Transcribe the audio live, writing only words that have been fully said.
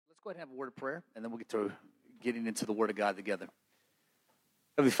Let's go ahead and have a word of prayer, and then we'll get to getting into the Word of God together.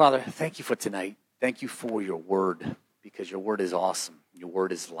 Heavenly Father, thank you for tonight. Thank you for your Word, because your Word is awesome. Your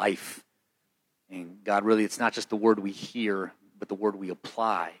Word is life. And God, really, it's not just the Word we hear, but the Word we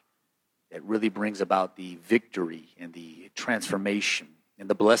apply that really brings about the victory and the transformation and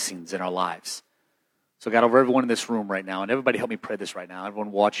the blessings in our lives. So God, over everyone in this room right now, and everybody help me pray this right now,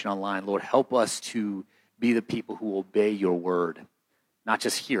 everyone watching online, Lord, help us to be the people who obey your Word. Not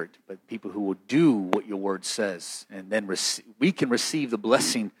just hear it, but people who will do what your word says. And then we can receive the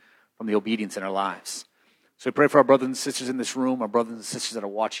blessing from the obedience in our lives. So we pray for our brothers and sisters in this room, our brothers and sisters that are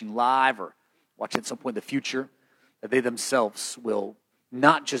watching live or watching at some point in the future, that they themselves will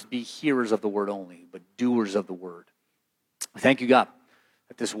not just be hearers of the word only, but doers of the word. Thank you, God,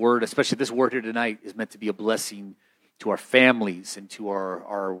 that this word, especially this word here tonight, is meant to be a blessing to our families and to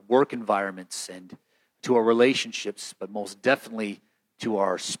our work environments and to our relationships, but most definitely to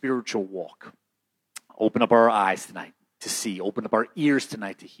our spiritual walk. Open up our eyes tonight to see. Open up our ears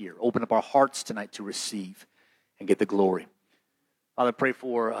tonight to hear. Open up our hearts tonight to receive and get the glory. Father, I pray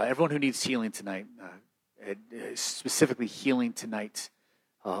for everyone who needs healing tonight, specifically healing tonight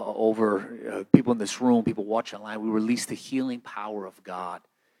over people in this room, people watching online. We release the healing power of God.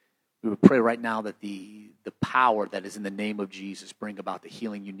 We would pray right now that the power that is in the name of Jesus bring about the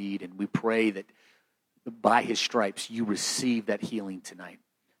healing you need, and we pray that by his stripes, you receive that healing tonight.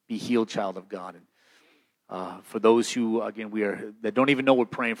 Be healed, child of God. And for those who, again, that don't even know we're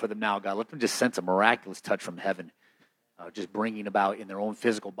praying for them now, God, let them just sense a miraculous touch from heaven, just bringing about in their own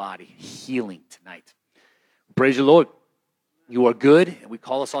physical body healing tonight. Praise you, Lord. You are good, and we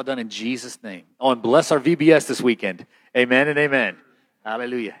call us all done in Jesus' name. Oh, and bless our VBS this weekend. Amen and amen.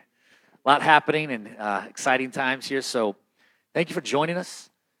 Hallelujah. A lot happening and exciting times here, so thank you for joining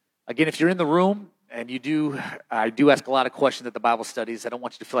us. Again, if you're in the room, and I do ask a lot of questions at the Bible studies. I don't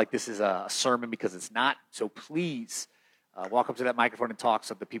want you to feel like this is a sermon because it's not. So please walk up to that microphone and talk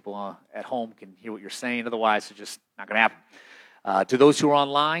so that the people at home can hear what you're saying. Otherwise, it's just not going to happen. To those who are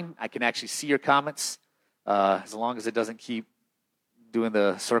online, I can actually see your comments as long as it doesn't keep doing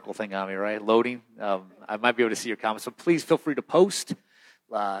the circle thing on me, right? Loading. I might be able to see your comments. So please feel free to post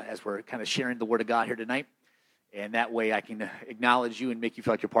as we're kind of sharing the Word of God here tonight. And that way I can acknowledge you and make you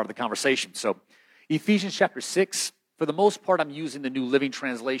feel like you're part of the conversation. So Ephesians chapter 6, for the most part, I'm using the New Living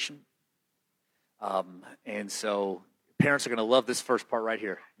Translation. And so parents are going to love this first part right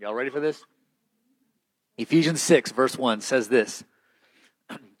here. Y'all ready for this? Ephesians 6, verse 1 says this.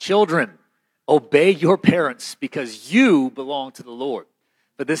 Children, obey your parents because you belong to the Lord.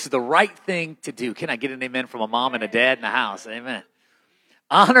 For this is the right thing to do. Can I get an amen from a mom and a dad in the house? Amen.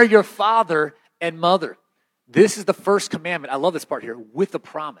 Honor your father and mother. This is the first commandment. I love this part here, with a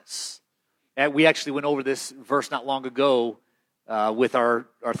promise. And we actually went over this verse not long ago with our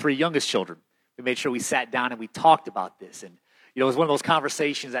three youngest children. We made sure we sat down and we talked about this. And, it was one of those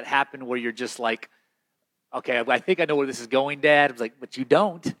conversations that happen where you're just like, okay, I think I know where this is going, Dad. I was like, but you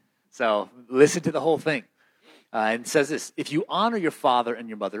don't. So listen to the whole thing. And it says this, if you honor your father and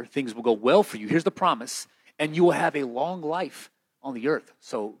your mother, things will go well for you. Here's the promise. And you will have a long life on the earth.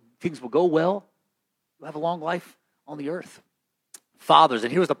 So things will go well. You'll have a long life on the earth. Fathers,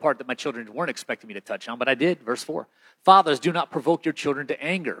 and here's the part that my children weren't expecting me to touch on, but I did, verse 4. Fathers, do not provoke your children to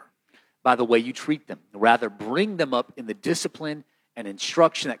anger by the way you treat them. Rather, bring them up in the discipline and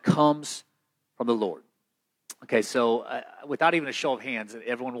instruction that comes from the Lord. Okay, so without even a show of hands,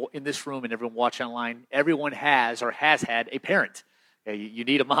 everyone in this room and everyone watching online, everyone has or has had a parent. Okay, you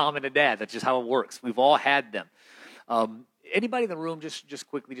need a mom and a dad. That's just how it works. We've all had them. Anybody in the room, just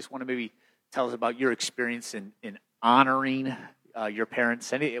quickly, just want to maybe tell us about your experience in honoring your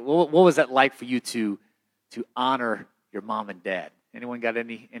parents? What was that like for you to honor your mom and dad? Anyone got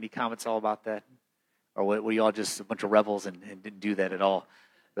any comments all about that? Or were you all just a bunch of rebels and didn't do that at all?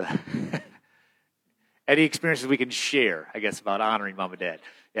 Any experiences we can share, I guess, about honoring mom and dad?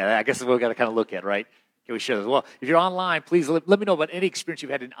 Yeah, I guess that's what we've got to kind of look at, right? Can we share those? Well, if you're online, please let me know about any experience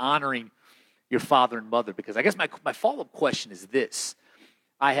you've had in honoring your father and mother, because I guess my follow-up question is this.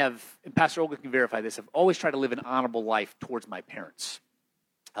 I have, and Pastor Olga can verify this, I've always tried to live an honorable life towards my parents.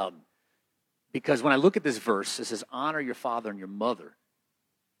 Because when I look at this verse, it says, honor your father and your mother.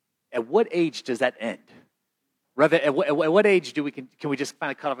 At what age does that end? Rather, at what age can we just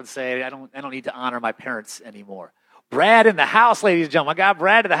kind of cut off and say, I don't need to honor my parents anymore? Brad in the house, ladies and gentlemen. I got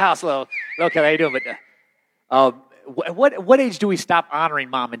Brad in the house. Hello, okay, how you doing? But what age do we stop honoring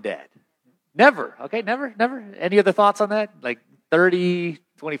mom and dad? Never, okay, never. Any other thoughts on that? Like 30,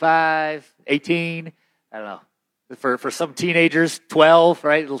 25, 18, I don't know. For some teenagers, 12,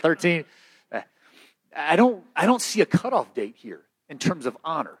 right, 13. I don't see a cutoff date here in terms of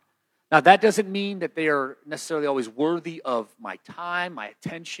honor. Now, that doesn't mean that they are necessarily always worthy of my time, my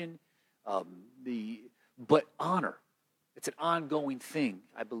attention, but honor. It's an ongoing thing,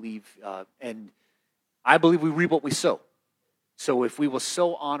 I believe, and I believe we reap what we sow. So if we will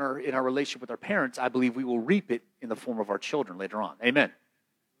sow honor in our relationship with our parents, I believe we will reap it in the form of our children later on. Amen.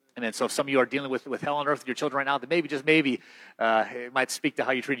 Amen. So if some of you are dealing with hell on earth with your children right now, then maybe, just maybe, it might speak to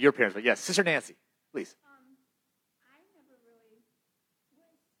how you treated your parents. But yes, Sister Nancy, please. I never really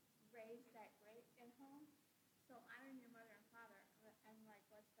was raised that great in home. So honoring your mother and father, I'm like,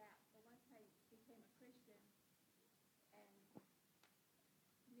 what's that? But once I became a Christian and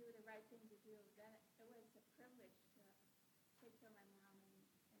knew the right thing to do, then it was a privilege to take care of my mom and John.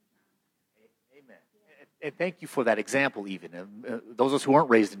 Amen. And thank you for that example even. Those of us who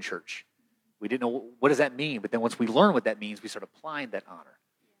weren't raised in church, we didn't know what does that mean. But then once we learn what that means, we start applying that honor.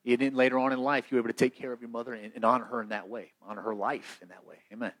 And then later on in life, you were able to take care of your mother and honor her in that way, honor her life in that way.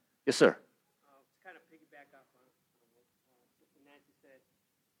 Amen. Yes, sir. To kind of piggyback off on what Sister Nancy said,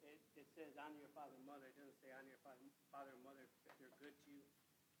 it says honor your father and mother. It doesn't say honor your father and mother if they're good to you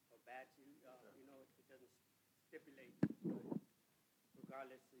or bad to you. It doesn't stipulate,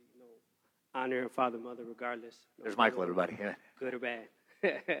 regardless, honor your father and mother regardless. There's Michael, everybody. Yeah. Good or bad.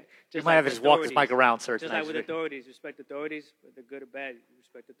 You might have to just walk this mic around, sir. Just like with authorities, respect authorities, whether good or bad,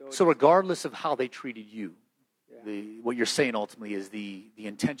 respect authorities. So regardless of how they treated you, what you're saying ultimately is the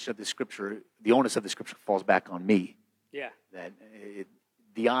intention of the Scripture, the onus of the Scripture falls back on me. Yeah. That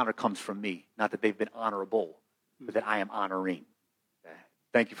the honor comes from me, not that they've been honorable, but that I am honoring.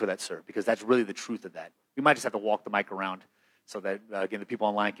 Thank you for that, sir, because that's really the truth of that. We might just have to walk the mic around so that, again, the people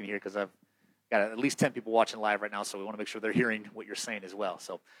online can hear, because I've got at least 10 people watching live right now, so we want to make sure they're hearing what you're saying as well.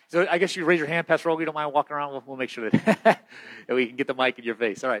 So I guess you raise your hand, Pastor Roger, you don't mind walking around? We'll make sure that we can get the mic in your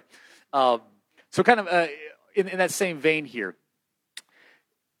face. All right. So kind of in that same vein here,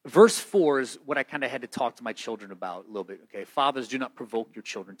 verse 4 is what I kind of had to talk to my children about a little bit. Okay, fathers, do not provoke your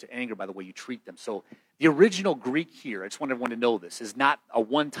children to anger by the way you treat them. So the original Greek here, I just want everyone to know this, is not a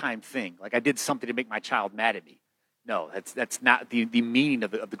one-time thing. Like I did something to make my child mad at me. No, that's not the meaning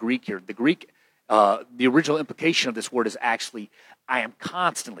of the Greek here. The Greek, the original implication of this word is actually, I am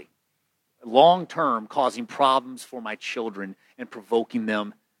constantly, long-term, causing problems for my children and provoking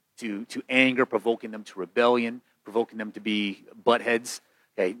them to anger, provoking them to rebellion, provoking them to be buttheads.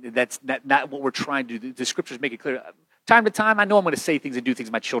 Okay, that's not what we're trying to do. The Scriptures make it clear. Time to time, I know I'm going to say things and do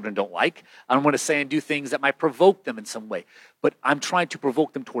things my children don't like. I'm going to say and do things that might provoke them in some way. But I'm trying to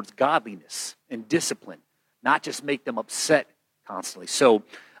provoke them towards godliness and discipline, not just make them upset constantly. So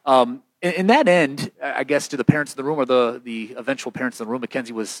in that end, I guess to the parents in the room or the eventual parents in the room,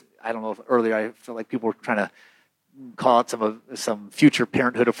 Mackenzie was, I don't know if earlier I felt like people were trying to call out some future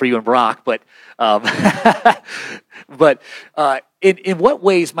parenthood for you and Brock, but in what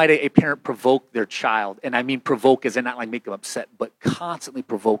ways might a parent provoke their child? And I mean provoke as in not like make them upset, but constantly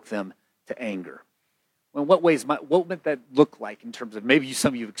provoke them to anger. Well, in what ways, what might that look like in terms of maybe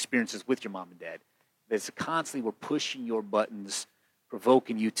some of you have experienced this with your mom and dad? That's constantly we're pushing your buttons,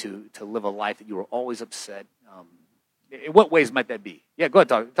 provoking you to live a life that you were always upset. In what ways might that be? Yeah, go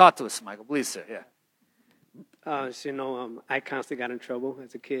ahead, talk to us, Michael, please, sir. Yeah. I constantly got in trouble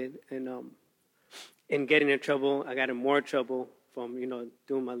as a kid, and in getting in trouble, I got in more trouble from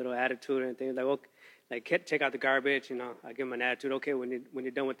doing my little attitude and things like check out the garbage. I give them an attitude. Okay, when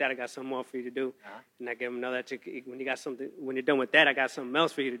you're done with that, I got something more for you to do, and I give them another. When you're done with that, I got something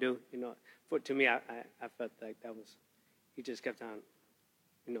else for you to do. To me, I felt like that was he just kept on,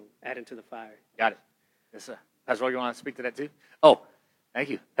 adding to the fire. Got it. Yes, sir. Pastor Roger, you want to speak to that too? Oh, thank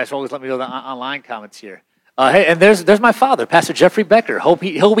you. Pastor Roger, let me know the online comments here. Hey, and there's my father, Pastor Jeffrey Becker. Hope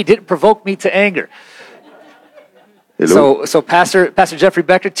he didn't provoke me to anger. Hello. So Pastor Jeffrey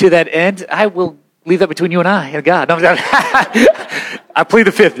Becker, to that end, I will leave that between you and I and God. No, I plead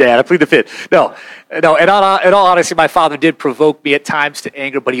the fifth, Dad. I plead the fifth. No. In all honesty, my father did provoke me at times to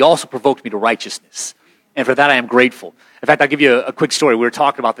anger, but he also provoked me to righteousness. And for that, I am grateful. In fact, I'll give you a quick story. We were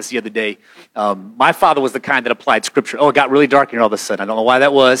talking about this the other day. My father was the kind that applied Scripture. Oh, it got really dark here all of a sudden. I don't know why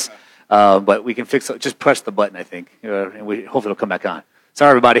that was. But we can fix it. Just press the button, I think, and hopefully it'll come back on. Sorry,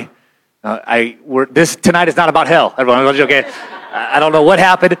 everybody. This tonight is not about hell. Everyone, okay? I don't know what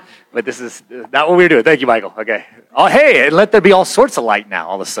happened, but this is not what we were doing. Thank you, Michael. Okay. Oh, hey, and let there be all sorts of light now.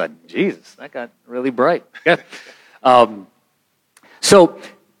 All of a sudden, Jesus, that got really bright. Okay. So,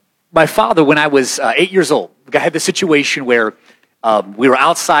 my father, when I was 8 years old, I had this situation where we were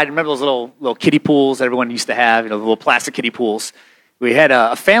outside. Remember those little kiddie pools that everyone used to have? The little plastic kiddie pools. We had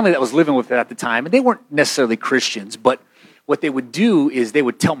a family that was living with it at the time, and they weren't necessarily Christians, but what they would do is they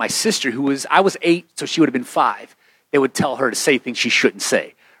would tell my sister, I was 8, so she would have been 5. They would tell her to say things she shouldn't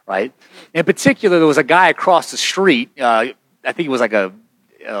say, right? In particular, there was a guy across the street. I think he was like a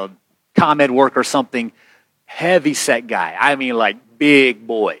ComEd worker or something, heavy set guy. I mean, like big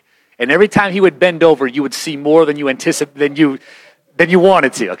boy. And every time he would bend over, you would see more than you than you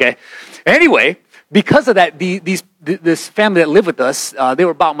wanted to. Okay. Anyway, because of that, this family that lived with us, they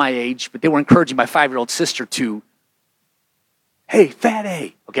were about my age, but they were encouraging my 5-year-old sister to, hey, fat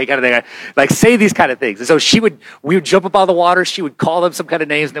A. Okay, kind of thing. Like say these kind of things. And so we would jump up out of the water. She would call them some kind of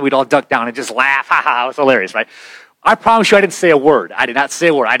names, and then we'd all duck down and just laugh. Ha ha! It was hilarious, right? I promise you, I didn't say a word. I did not say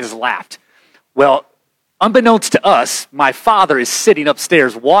a word. I just laughed. Well, unbeknownst to us, my father is sitting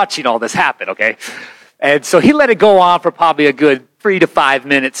upstairs watching all this happen. Okay, and so he let it go on for probably a good 3 to 5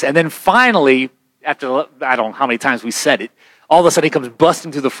 minutes, and then finally, after I don't know how many times we said it, all of a sudden he comes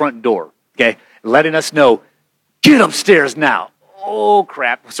busting through the front door. Okay, letting us know, get upstairs now. Oh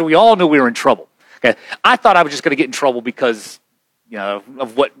crap! So we all knew we were in trouble. Okay, I thought I was just going to get in trouble because,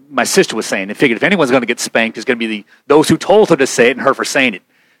 of what my sister was saying. And figured if anyone's going to get spanked, it's going to be those who told her to say it and her for saying it.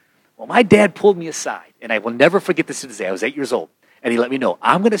 Well, my dad pulled me aside, and I will never forget this to this day. I was 8 years old, and he let me know,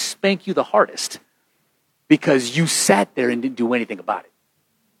 I'm going to spank you the hardest because you sat there and didn't do anything about it.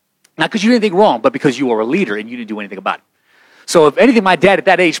 Not because you did anything wrong, but because you were a leader and you didn't do anything about it. So if anything, my dad at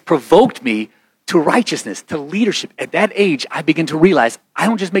that age provoked me to righteousness, to leadership. At that age, I begin to realize I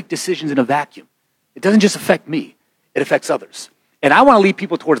don't just make decisions in a vacuum. It doesn't just affect me. It affects others. And I want to lead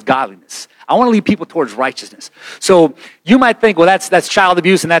people towards godliness. I want to lead people towards righteousness. So you might think, well, that's child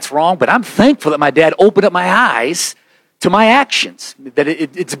abuse and that's wrong, but I'm thankful that my dad opened up my eyes to my actions, that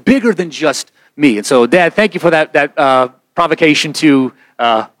it's bigger than just me. And so, Dad, thank you for that provocation to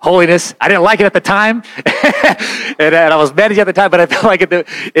holiness. I didn't like it at the time, and I was managing at the time, but I felt like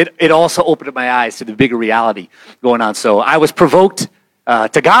it also opened up my eyes to the bigger reality going on. So I was provoked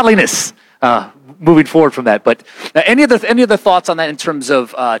to godliness moving forward from that. But any other thoughts on that in terms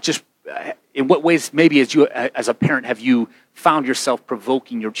of just in what ways maybe as a parent have you found yourself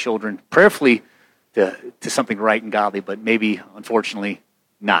provoking your children prayerfully to something right and godly, but maybe unfortunately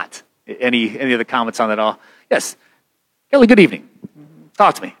not? Any other comments on that all? Yes. Kelly, good evening.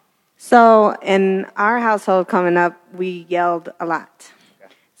 Talk to me. So in our household coming up, we yelled a lot.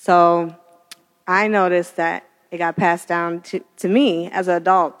 Okay. So I noticed that it got passed down to me as an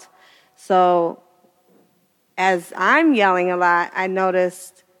adult. So as I'm yelling a lot, I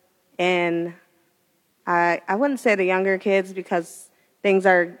noticed I wouldn't say the younger kids because things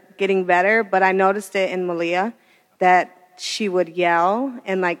are getting better, but I noticed it in Malia that she would yell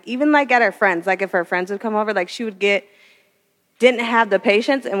and even at her friends, like if her friends would come over, she would didn't have the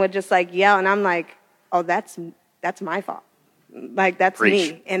patience and would just yell, and I'm like, oh, that's my fault. That's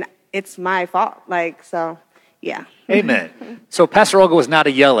Preach. me, and it's my fault. So, yeah. Amen. So Pastor Olga was not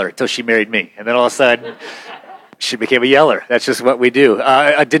a yeller until she married me, and then all of a sudden she became a yeller. That's just what we do.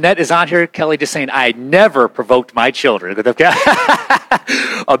 Danette is on here. Kelly just saying, I never provoked my children.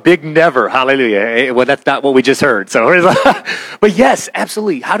 A big never. Hallelujah. Well, that's not what we just heard. So, but yes,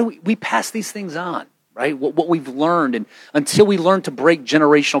 absolutely. How do we pass these things on? Right? What we've learned, and until we learn to break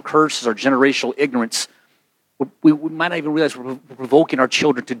generational curses or generational ignorance, we might not even realize we're provoking our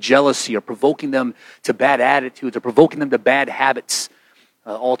children to jealousy or provoking them to bad attitudes or provoking them to bad habits,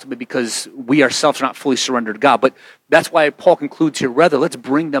 ultimately because we ourselves are not fully surrendered to God. But that's why Paul concludes here, rather, let's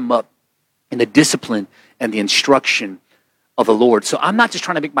bring them up in the discipline and the instruction of the Lord. So I'm not just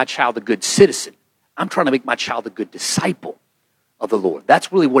trying to make my child a good citizen. I'm trying to make my child a good disciple of the Lord.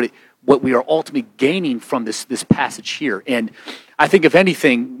 That's really what we are ultimately gaining from this passage here. And I think, if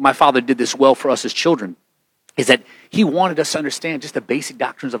anything, my father did this well for us as children, is that he wanted us to understand just the basic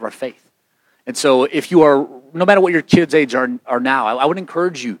doctrines of our faith. And so if you are, no matter what your kids' age are now, I would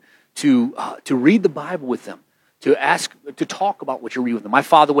encourage you to read the Bible with them, to talk about what you read with them. My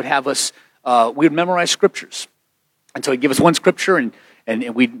father would have us, we would memorize scriptures. And so he'd give us one scripture,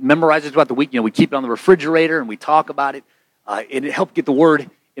 and we'd memorize it throughout the week. We'd keep it on the refrigerator, and we'd talk about it. And it helped get the word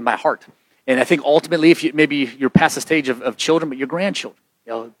in my heart. And I think ultimately, if maybe you're past the stage of children, but your grandchildren,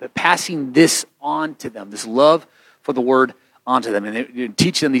 passing this on to them, this love for the word onto them, and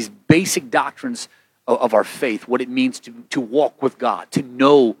teach them these basic doctrines of our faith, what it means to walk with God, to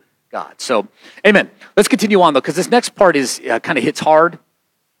know God. So, amen. Let's continue on, though, because this next part is kind of hits hard.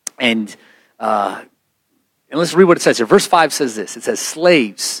 And let's read what it says here. Verse 5 says this. It says,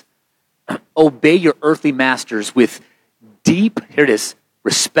 slaves, obey your earthly masters with deep, here it is,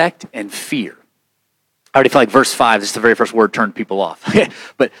 respect and fear. I already feel like verse 5, this is the very first word, turned people off.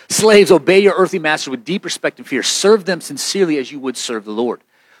 But slaves, obey your earthly masters with deep respect and fear. Serve them sincerely as you would serve the Lord.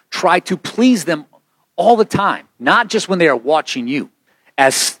 Try to please them all the time, not just when they are watching you.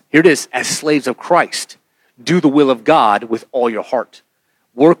 As, here it is, as slaves of Christ. Do the will of God with all your heart.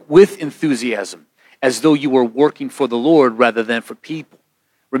 Work with enthusiasm, as though you were working for the Lord rather than for people.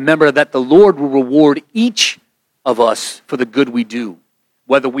 Remember that the Lord will reward each of us for the good we do,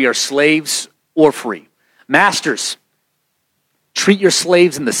 whether we are slaves or free. Masters, treat your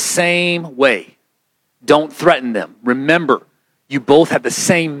slaves in the same way. Don't threaten them. Remember, you both have the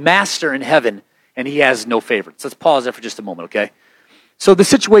same master in heaven, and he has no favorites. Let's pause there for just a moment, okay? So the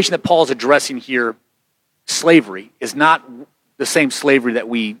situation that Paul's addressing here, slavery, is not the same slavery that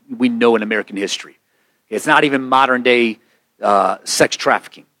we know in American history. It's not even modern day sex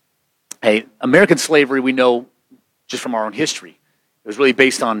trafficking. Hey, American slavery, we know just from our own history. It was really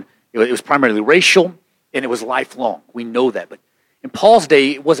based on, it was primarily racial, and it was lifelong. We know that. But in Paul's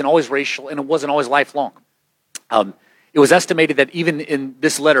day, it wasn't always racial, and it wasn't always lifelong. It was estimated that even in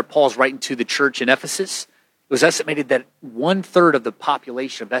this letter Paul's writing to the church in Ephesus, it was estimated that 1/3 of the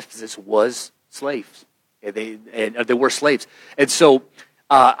population of Ephesus was slaves. They were slaves. And so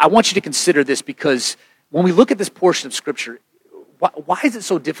I want you to consider this, because when we look at this portion of Scripture, why is it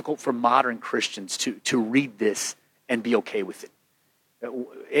so difficult for modern Christians to read this and be okay with it?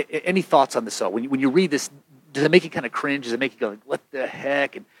 Any thoughts on this? When you read this, does it make you kind of cringe? Does it make you go, what the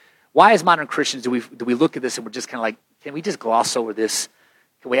heck? And why, as modern Christians, do we look at this and we're just kind of like, can we just gloss over this?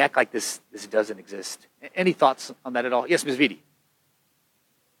 Can we act like this doesn't exist? Any thoughts on that at all? Yes, Ms. Vitti.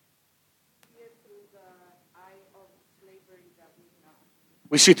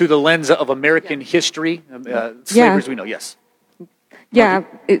 We see through the lens of American history, slavery as we know, yes. Yeah,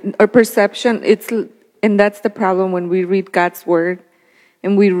 our perception, and that's the problem when we read God's word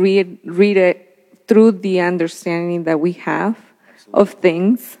and we read it through the understanding that we have of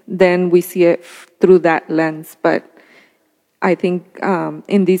things, then we see it through that lens. But I think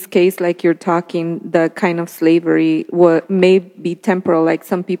in this case, like you're talking, the kind of slavery may be temporal, like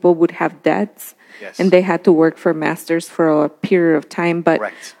some people would have debts. Yes. And they had to work for masters for a period of time, but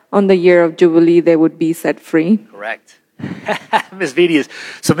Correct. On the year of Jubilee, they would be set free. Correct. Ms.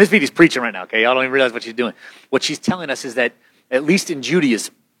 Vitti's preaching right now, okay? Y'all don't even realize what she's doing. What she's telling us is that, at least in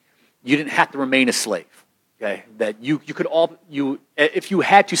Judaism, you didn't have to remain a slave, okay? That if you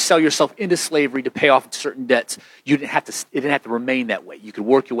had to sell yourself into slavery to pay off certain debts, it didn't have to remain that way. You could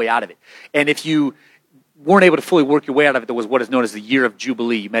work your way out of it. And if you weren't able to fully work your way out of it, there was what is known as the year of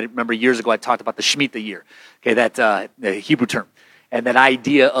Jubilee. You might remember years ago I talked about the Shemitah year, okay, that the Hebrew term. And that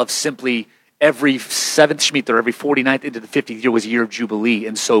idea of simply every 7th Shemitah or every 49th into the 50th year was a year of Jubilee.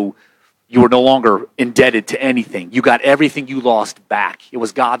 And so you were no longer indebted to anything. You got everything you lost back. It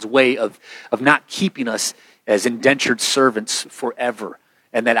was God's way of not keeping us as indentured servants forever.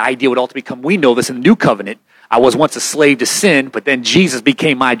 And that idea would ultimately come, we know this in the New Covenant. I was once a slave to sin, but then Jesus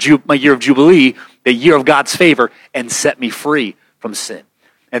became my year of Jubilee, the year of God's favor, and set me free from sin.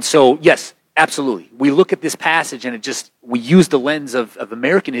 And so, yes, absolutely. We look at this passage and we use the lens of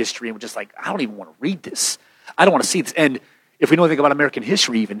American history, and we're just like, I don't even want to read this. I don't want to see this. And if we know anything about American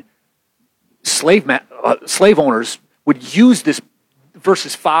history even, slave owners would use this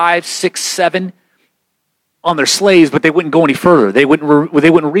verses 5, 6, 7 on their slaves, but they wouldn't go any further. They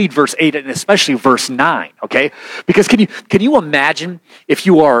wouldn't read verse 8 and especially verse 9, okay? Because can you imagine if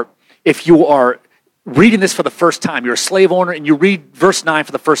you are reading this for the first time, you're a slave owner and you read verse 9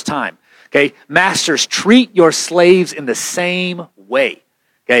 for the first time, okay? Masters, treat your slaves in the same way,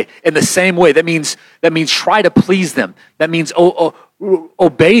 okay? In the same way. That means try to please them. That means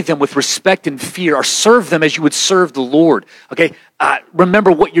obey them with respect and fear, or serve them as you would serve the Lord, okay?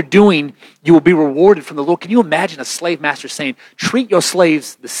 Remember what you're doing, you will be rewarded from the Lord. Can you imagine a slave master saying, treat your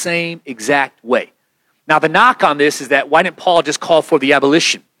slaves the same exact way? Now, the knock on this is that why didn't Paul just call for the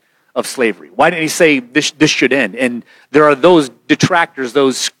abolition of slavery? Why didn't he say this should end? And there are those detractors,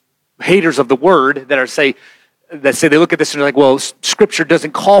 those haters of the word that say they look at this and they're like, well, Scripture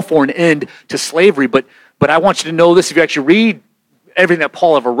doesn't call for an end to slavery. But I want you to know this, if you actually read everything that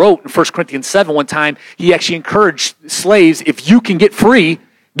Paul ever wrote in 1 Corinthians 7 one time, he actually encouraged slaves, if you can get free,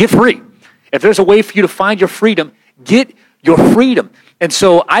 get free. If there's a way for you to find your freedom, get your freedom. And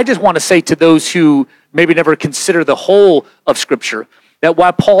so I just want to say to those who maybe never consider the whole of Scripture, that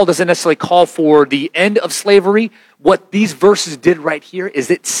while Paul doesn't necessarily call for the end of slavery, what these verses did right here is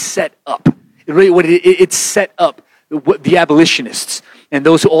it set up. It set up the abolitionists and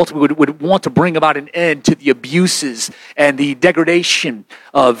those who ultimately would want to bring about an end to the abuses and the degradation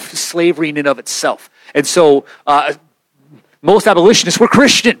of slavery in and of itself. And so most abolitionists were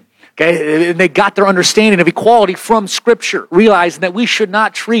Christian, okay? And they got their understanding of equality from Scripture, realizing that we should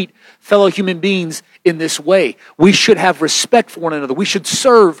not treat fellow human beings in this way. We should have respect for one another. We should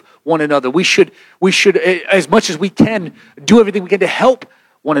serve one another. We should, as much as we can, do everything we can to help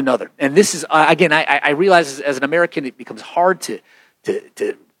one another. And this is, again, I realize as an American, it becomes hard to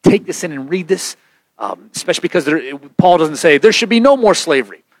to take this in and read this, especially because Paul doesn't say there should be no more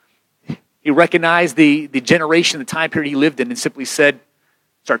slavery. He recognized the generation, the time period he lived in, and simply said,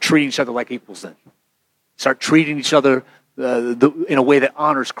 start treating each other like equals then. Start treating each other in a way that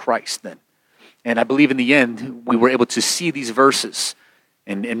honors Christ then. And I believe in the end, we were able to see these verses.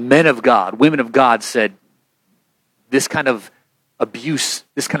 And men of God, women of God said, this kind of abuse,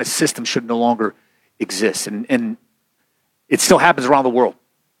 this kind of system should no longer exist. And it still happens around the world.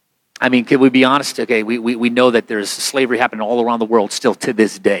 I mean, can we be honest? Okay, we know that there's slavery happening all around the world still to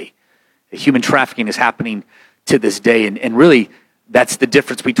this day. Human trafficking is happening to this day. And really, that's the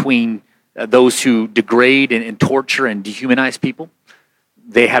difference between those who degrade and torture and dehumanize people.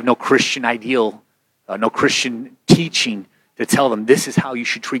 They have no Christian ideal, no Christian teaching to tell them this is how you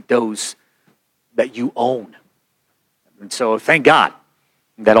should treat those that you own. And so thank God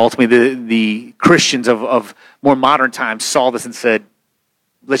that ultimately the Christians of more modern times saw this and said,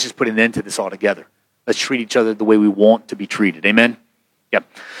 let's just put an end to this altogether. Let's treat each other the way we want to be treated. Amen? Yep.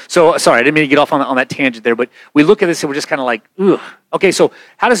 So, sorry, I didn't mean to get off on that tangent there, but we look at this and we're just kind of like, ugh. Okay, so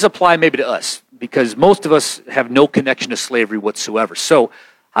how does this apply maybe to us? Because most of us have no connection to slavery whatsoever. So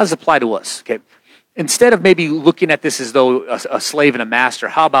how does it apply to us? Okay, instead of maybe looking at this as though a slave and a master,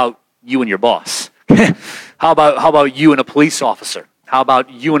 how about you and your boss? How about you and a police officer? How about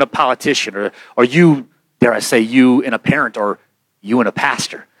you and a politician? Or you, dare I say, you and a parent, or you and a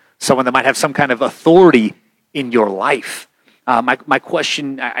pastor? Someone that might have some kind of authority in your life. My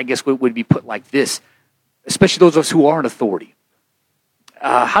question, I guess, would be put like this, especially those of us who are in authority.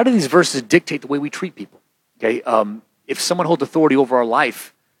 How do these verses dictate the way we treat people? Okay, if someone holds authority over our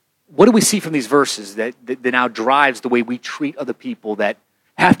life, what do we see from these verses that now drives the way we treat other people that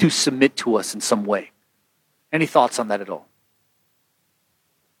have to submit to us in some way? Any thoughts on that at all?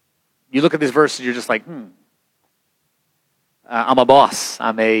 You look at these verses, you're just like, I'm a boss,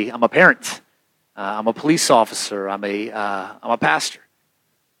 I'm a parent, I'm a police officer, I'm a pastor.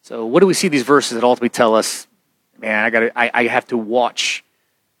 So what do we see these verses that ultimately tell us, man, I have to watch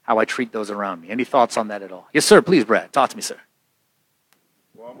how I treat those around me? Any thoughts on that at all? Yes, sir. Please, Brad. Talk to me, sir.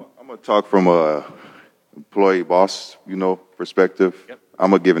 Well, I'm going to talk from a employee boss, perspective. Yep. I'm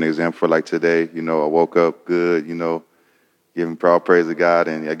going to give an example for like today. I woke up good, giving proud praise to God,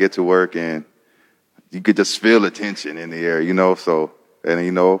 and I get to work, and you could just feel the tension in the air, So,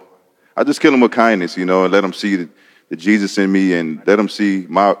 and, I just kill them with kindness, and let them see the Jesus in me, and let them see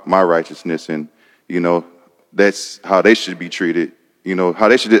my righteousness, and, that's how they should be treated.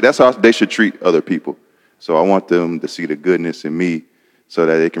 That's how they should treat other people. So I want them to see the goodness in me so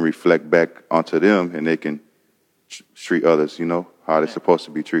that they can reflect back onto them and they can treat others, how they're supposed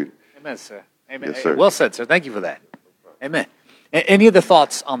to be treated. Amen, sir. Amen. Yes, sir. Well said, sir. Thank you for that. Amen. Any other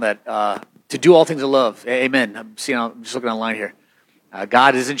thoughts on that? To do all things in love. Amen. I'm just looking online here.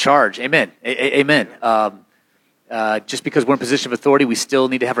 God is in charge. Amen. Amen. Just because we're in a position of authority, we still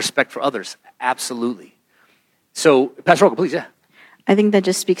need to have respect for others. Absolutely. So, Pastor Roca, please, yeah. I think that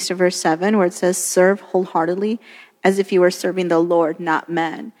just speaks to verse 7 where it says, serve wholeheartedly as if you were serving the Lord, not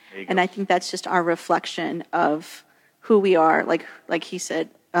men. And I think that's just our reflection of who we are. Like he said,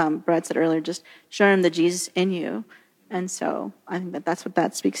 Brad said earlier, just showing him the Jesus in you. And so I think that's what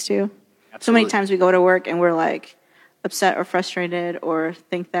that speaks to. Absolutely. So many times we go to work and we're like upset or frustrated or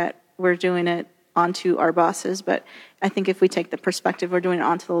think that we're doing it onto our bosses. But I think if we take the perspective we're doing it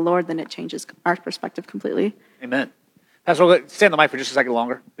onto the Lord, then it changes our perspective completely. Amen. Pastor Roca, stay on the mic for just a second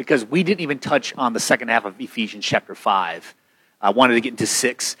longer, because we didn't even touch on the second half of Ephesians chapter 5. I wanted to get into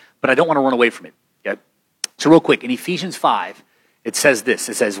 6, but I don't want to run away from it. Okay? So real quick, in Ephesians 5, it says this.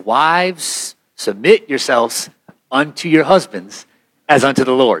 It says, wives, submit yourselves unto your husbands as unto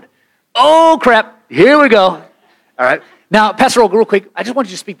the Lord. Oh, crap. Here we go. All right. Now, Pastor Roca, real quick, I just wanted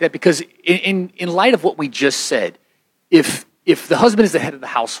you to speak that because in light of what we just said, if the husband is the head of the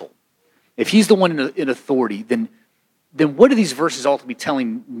household, if he's the one in authority, then what are these verses ultimately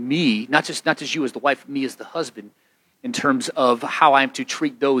telling me, not just you as the wife, me as the husband, in terms of how I'm to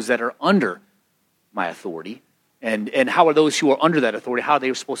treat those that are under my authority, and how are those who are under that authority, how are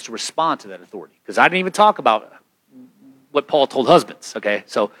they supposed to respond to that authority? Because I didn't even talk about what Paul told husbands, okay?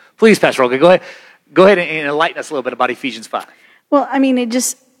 So please, Pastor Roca, go ahead and enlighten us a little bit about Ephesians 5. Well, I mean, in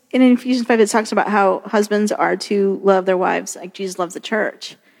Ephesians 5, it talks about how husbands are to love their wives like Jesus loves the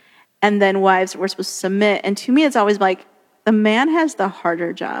church. And then wives, we're supposed to submit. And to me, it's always like the man has the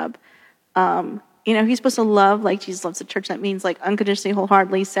harder job. He's supposed to love like Jesus loves the church. That means like unconditionally,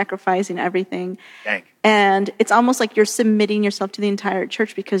 wholeheartedly, sacrificing everything. Dang. And it's almost like you're submitting yourself to the entire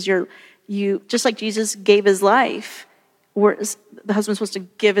church because you just like Jesus gave his life, the husband's supposed to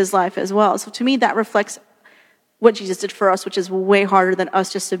give his life as well. So to me, that reflects what Jesus did for us, which is way harder than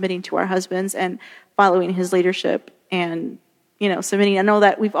us just submitting to our husbands and following his leadership and, submitting. I know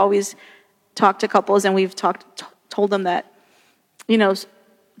that we've always talked to couples and we've told them that,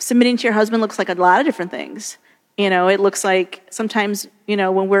 submitting to your husband looks like a lot of different things. It looks like sometimes,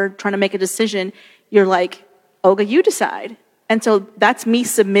 when we're trying to make a decision, you're like, Olga, you decide. And so that's me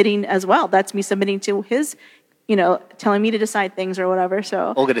submitting as well. That's me submitting to his, telling me to decide things or whatever.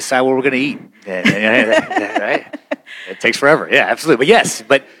 So Olga, decide what we're going to eat. Right? It takes forever. Yeah, absolutely. But yes,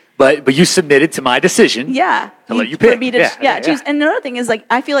 but you submitted to my decision. Yeah. To let you pick. For me to, choose. And another thing is like,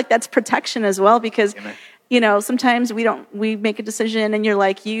 I feel like that's protection as well because, Amen. Sometimes we make a decision and you're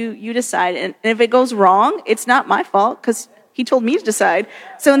like, you decide. And if it goes wrong, it's not my fault because he told me to decide.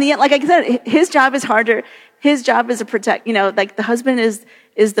 So in the end, like I said, his job is harder. His job is to protect, like the husband is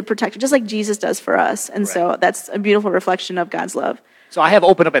the protector, just like Jesus does for us. And so that's a beautiful reflection of God's love. So I have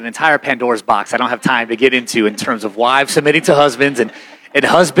opened up an entire Pandora's box I don't have time to get into in terms of wives submitting to husbands and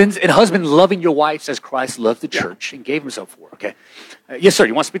husbands loving your wives as Christ loved the church and gave himself for. Okay. Yes, sir.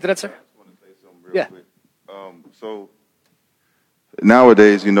 You want to speak to that, sir? I just want to say something real quick. So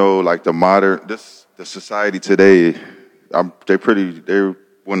nowadays, like the society today, they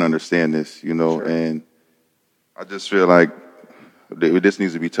wouldn't understand this, Sure. and I just feel like this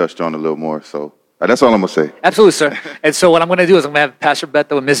needs to be touched on a little more. So that's all I'm going to say. Absolutely, sir. And so what I'm going to do is I'm going to have Pastor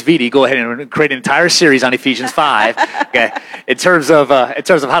Beto and Miss Viti go ahead and create an entire series on Ephesians 5, okay, in terms of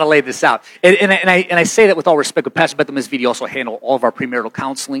how to lay this out. And I say that with all respect, but Pastor Beto and Miss Viti also handle all of our premarital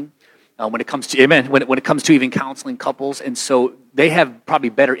counseling when it comes to, amen, when it comes to even counseling couples. And so they have probably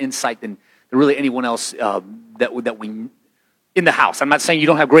better insight than really anyone else that we in the house. I'm not saying you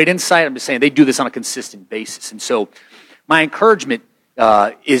don't have great insight. I'm just saying they do this on a consistent basis. And so my encouragement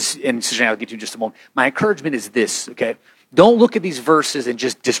is, and Suzanne, I'll get to in just a moment. My encouragement is this, okay? Don't look at these verses and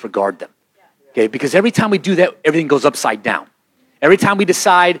just disregard them, okay? Because every time we do that, everything goes upside down. Every time we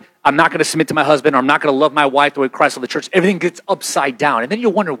decide, I'm not going to submit to my husband or I'm not going to love my wife the way Christ loved the church, everything gets upside down. And then you're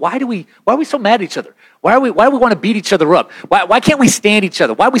wondering, why are we so mad at each other? Why do we want to beat each other up? Why can't we stand each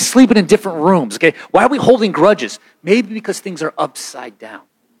other? Why are we sleeping in different rooms, okay? Why are we holding grudges? Maybe because things are upside down.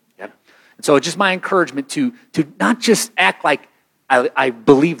 Okay? And so it's just my encouragement to not just act like I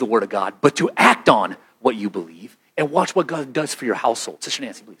believe the Word of God, but to act on what you believe and watch what God does for your household. Sister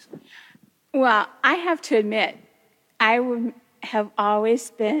Nancy, please. Well, I have to admit, have always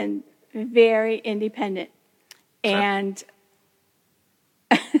been very independent. Sure. And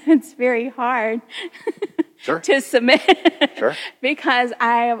it's very hard Sure. to submit Sure. because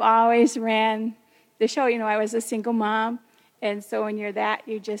I have always ran the show. I was a single mom. And so when you're that,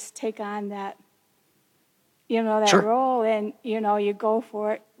 you just take on that, that Sure. role and, you go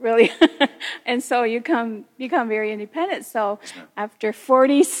for it really. And so you become very independent. So after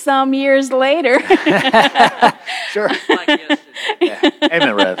 40 some years later, Sure. Yeah.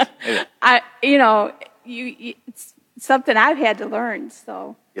 Amen, Rev. Amen. it's something I've had to learn.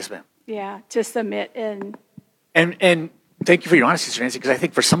 So Yes, ma'am. yeah, to submit and thank you for your honesty, Sister Nancy, because I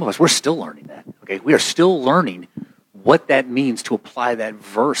think for some of us, we're still learning that. Okay, we are still learning what that means to apply that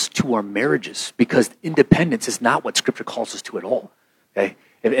verse to our marriages, because independence is not what Scripture calls us to at all. Okay,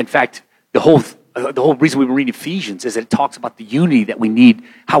 in fact, the whole reason we read Ephesians is that it talks about the unity that we need,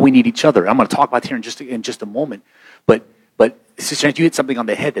 how we need each other. I'm going to talk about it here in just a moment, but Sister Nancy, you hit something on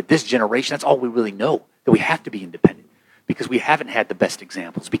the head that this generation, that's all we really know, that we have to be independent. Because we haven't had the best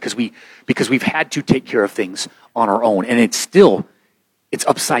examples, because we've had to take care of things on our own, and it's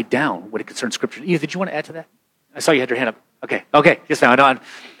upside down when it concerns Scripture. Edith, did you want to add to that? I saw you had your hand up. Okay, yes, ma'am.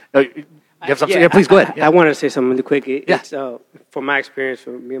 You have something? Yeah, please go ahead. I wanted to say something really quick. Yeah. It's from my experience,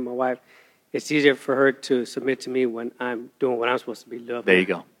 for me and my wife, it's easier for her to submit to me when I'm doing what I'm supposed to be doing. There you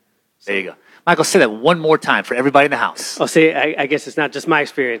go. Michael, say that one more time for everybody in the house. I'll say, I guess it's not just my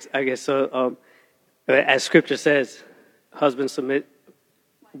experience. I guess so. As Scripture says, husbands submit,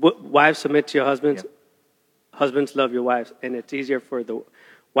 wives submit to your husbands. Yep. Husbands love your wives, and it's easier for the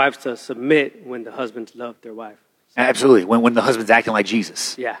wives to submit when the husbands love their wife. Absolutely. When the husband's acting like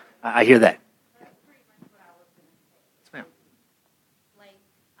Jesus. Yeah. I hear that. That's pretty much what I was going to say. Yes, ma'am. Like,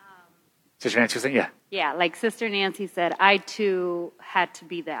 Sister Nancy was saying, yeah. yeah, like Sister Nancy said, I too had to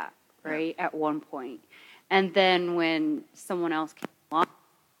be that, right, at one point. And then when someone else came along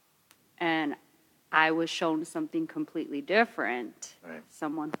and I was shown something completely different, Right.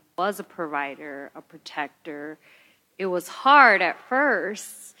 someone who was a provider, a protector, it was hard at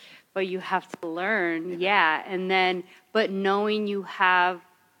first, but you have to learn, yeah. And then, but knowing you have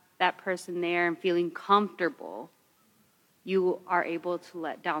that person there and feeling comfortable, you are able to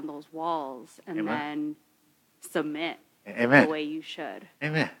let down those walls and Amen. then submit Amen. the way you should.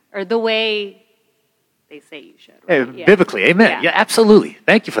 Amen. Or the way they say you should. Hey, Right? Yeah. biblically, amen. Yeah, absolutely.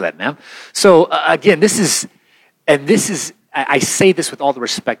 Thank you for that, ma'am. So again, I say this with all the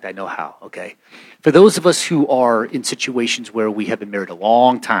respect I know how, okay? For those of us who are in situations where we have been married a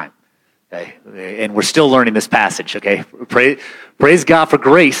long time, okay, and we're still learning this passage, okay? Praise God for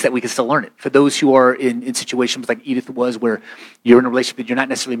grace that we can still learn it. For those who are in situations like Edith was, where you're in a relationship that you're not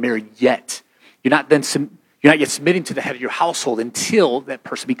necessarily married yet, you're not yet submitting to the head of your household until that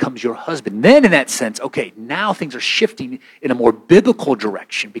person becomes your husband. Then in that sense, okay, now things are shifting in a more biblical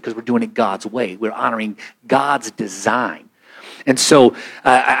direction because we're doing it God's way. We're honoring God's design. And so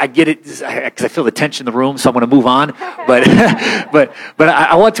I get it because I feel the tension in the room, so I'm going to move on. But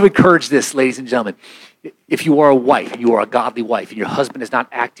I want to encourage this, ladies and gentlemen. If you are a wife, you are a godly wife, and your husband is not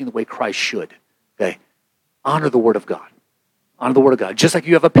acting the way Christ should, okay, honor the Word of God. Honor the Word of God. Just like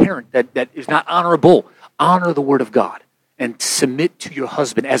you have a parent that is not honorable, honor the Word of God and submit to your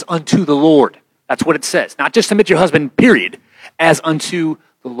husband as unto the Lord. That's what it says. Not just submit to your husband, period, as unto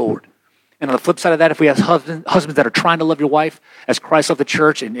the Lord. And on the flip side of that, if we have husbands that are trying to love your wife as Christ loved the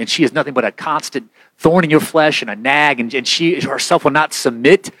church, and she is nothing but a constant thorn in your flesh and a nag, and she herself will not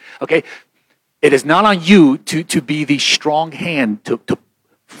submit, okay, it is not on you to be the strong hand to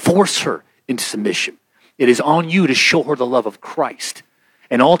force her into submission. It is on you to show her the love of Christ.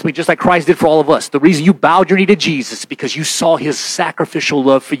 And ultimately, just like Christ did for all of us, the reason you bowed your knee to Jesus is because you saw his sacrificial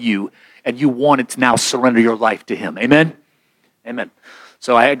love for you, and you wanted to now surrender your life to him. Amen? Amen.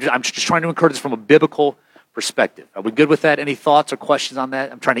 So I'm just trying to encourage this from a biblical perspective. Are we good with that? Any thoughts or questions on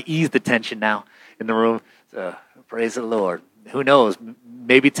that? I'm trying to ease the tension now in the room. Praise the Lord. Who knows?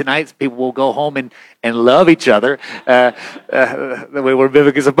 Maybe tonight people will go home and love each other the way we're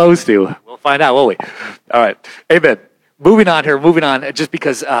biblically supposed to. We'll find out, won't we? All right. Amen. Moving on, just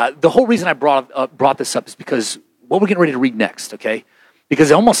because the whole reason I brought this up is because what we're getting ready to read next, okay?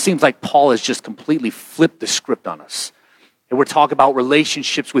 Because it almost seems like Paul has just completely flipped the script on us. And we're talking about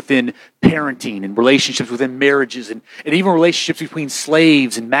relationships within parenting and relationships within marriages and even relationships between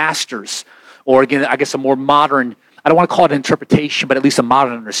slaves and masters. Or again, I guess a more modern, I don't want to call it an interpretation, but at least a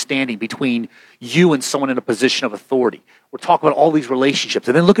modern understanding between you and someone in a position of authority. We're talking about all these relationships.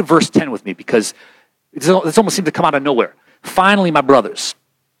 And then look at verse 10 with me, because this almost seems to come out of nowhere. Finally, my brothers,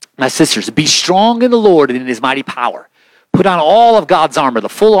 my sisters, be strong in the Lord and in his mighty power. Put on all of God's armor, the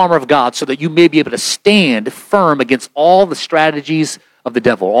full armor of God, so that you may be able to stand firm against all the strategies of the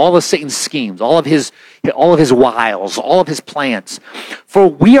devil, all of Satan's schemes, all of his wiles, all of his plans. For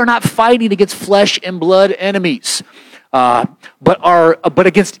we are not fighting against flesh and blood enemies, but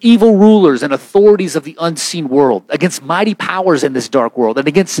against evil rulers and authorities of the unseen world, against mighty powers in this dark world, and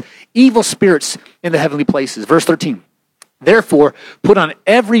against evil spirits in the heavenly places. Verse 13. Therefore, put on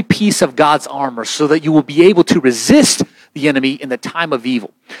every piece of God's armor so that you will be able to resist the enemy in the time of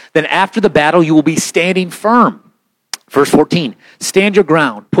evil. Then after the battle, you will be standing firm. Verse 14, stand your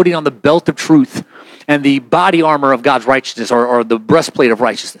ground, putting on the belt of truth and the body armor of God's righteousness, or the breastplate of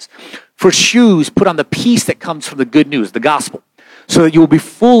righteousness. For shoes, put on the peace that comes from the good news, the gospel, so that you will be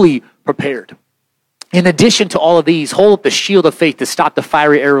fully prepared. In addition to all of these, hold up the shield of faith to stop the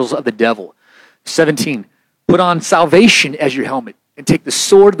fiery arrows of the devil. 17, put on salvation as your helmet and take the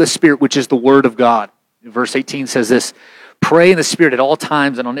sword of the Spirit, which is the word of God. Verse 18 says this, pray in the Spirit at all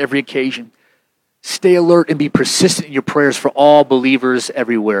times and on every occasion. Stay alert and be persistent in your prayers for all believers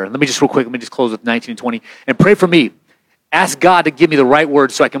everywhere. Let me just close with 19 and 20. And pray for me. Ask God to give me the right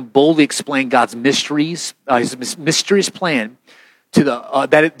words so I can boldly explain God's mysteries, his mysterious plan to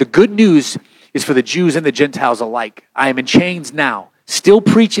that the good news is for the Jews and the Gentiles alike. I am in chains now, still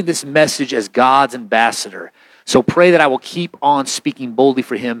preaching this message as God's ambassador. So pray that I will keep on speaking boldly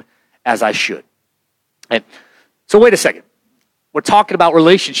for him as I should. And so wait a second. We're talking about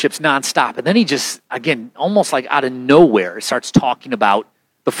relationships nonstop. And then he just, again, almost like out of nowhere, starts talking about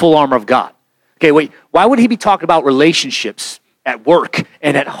the full armor of God. Okay, wait, why would he be talking about relationships at work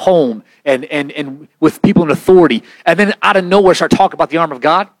and at home and with people in authority, and then out of nowhere start talking about the armor of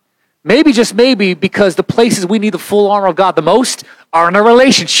God? Maybe, just maybe, because the places we need the full armor of God the most are in our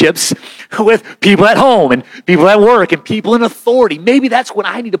relationships with people at home and people at work and people in authority. Maybe that's when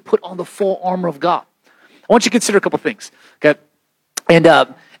I need to put on the full armor of God. I want you to consider a couple things, okay? And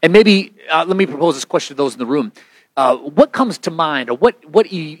maybe let me propose this question to those in the room. What comes to mind, or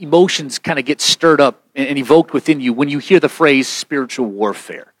what emotions kind of get stirred up and evoked within you when you hear the phrase spiritual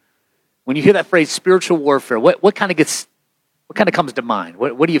warfare? When you hear that phrase spiritual warfare, what kind of comes to mind?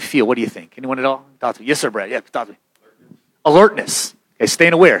 What do you feel? What do you think? Anyone at all? Talk to me. Yes, sir, Brad. Yeah, talk to me. Alertness. Okay,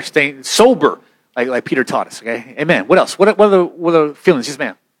 staying aware, staying sober, like Peter taught us. Okay, amen. What else? What are the feelings? Yes,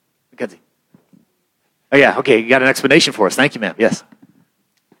 ma'am. Mackenzie. Oh yeah. Okay, you got an explanation for us. Thank you, ma'am. Yes.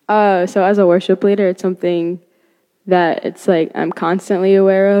 So as a worship leader, it's something that it's like I'm constantly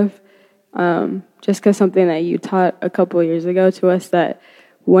aware of. Just because something that you taught a couple of years ago to us, that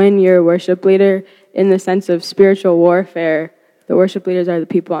when you're a worship leader, in the sense of spiritual warfare, the worship leaders are the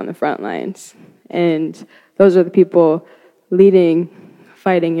people on the front lines. And those are the people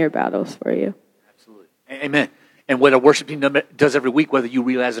fighting your battles for you. Absolutely. Amen. And what a worship team does every week, whether you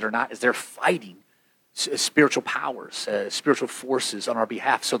realize it or not, is they're fighting spiritual powers, spiritual forces on our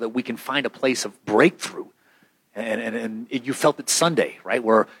behalf so that we can find a place of breakthrough. And you felt it Sunday, right,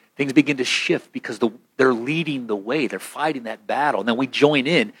 where things begin to shift because they're leading the way. They're fighting that battle. And then we join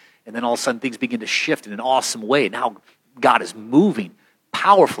in, and then all of a sudden things begin to shift in an awesome way. Now God is moving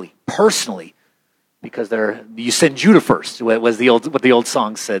powerfully, personally, because you send Judah first, what the old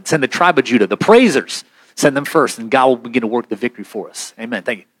song said. Send the tribe of Judah, the praisers, send them first, and God will begin to work the victory for us. Amen.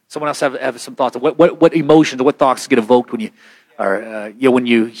 Thank you. Someone else have some thoughts? What emotions or what thoughts get evoked when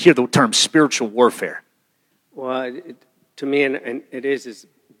you hear the term spiritual warfare? Well, to me, and it is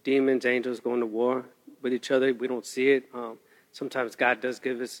demons, angels going to war with each other. We don't see it. Sometimes God does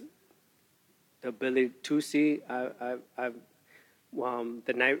give us the ability to see. The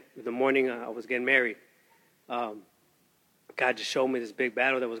morning I was getting married, God just showed me this big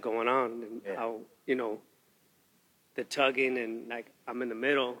battle that was going on, and how, the tugging, and like I'm in the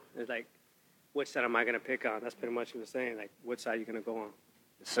middle. It's like, which side am I going to pick on? That's pretty much what he was saying. Like, which side are you going to go on?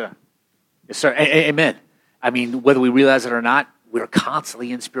 Yes, sir. Yes, sir. Amen. I mean, whether we realize it or not, we're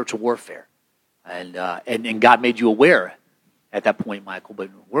constantly in spiritual warfare, and God made you aware at that point, Michael. But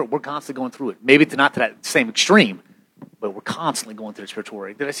we're constantly going through it. Maybe not to that same extreme, but we're constantly going through the spiritual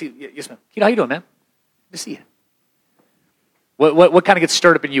warfare. Did I see? Yes, ma'am. Keita, how you doing, man? Good to see you. What kind of gets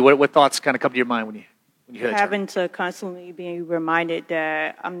stirred up in you? What thoughts kind of come to your mind when you hear that Having to constantly be reminded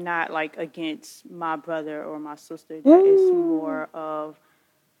that I'm not like against my brother or my sister. That it's more of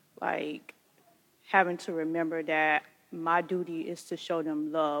like having to remember that my duty is to show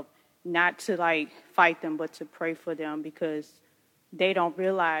them love, not to like fight them, but to pray for them, because they don't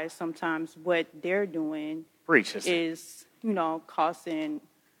realize sometimes what they're doing is, causing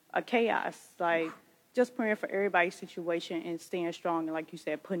a chaos. Like just praying for everybody's situation and staying strong, and like you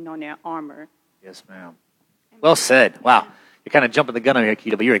said, putting on that armor. Yes, ma'am. Well said. Wow. You're kind of jumping the gun on here,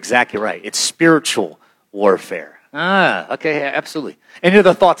 Keita, but you're exactly right. It's spiritual warfare. Okay, absolutely. Any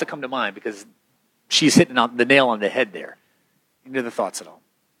other thoughts that come to mind? Because she's hitting on the nail on the head there. Any other thoughts at all?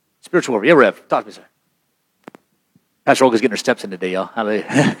 Spiritual warfare. Yeah, Rev, talk to me, sir. Pastor Olga's getting her steps in today, y'all.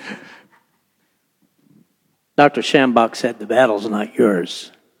 Hallelujah. Dr. Schambach said the battle's not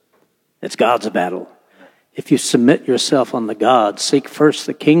yours. It's God's battle. If you submit yourself unto God, seek first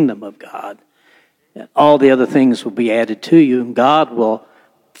the kingdom of God, and all the other things will be added to you, and God will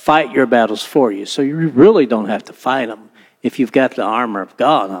fight your battles for you. So you really don't have to fight them. If you've got the armor of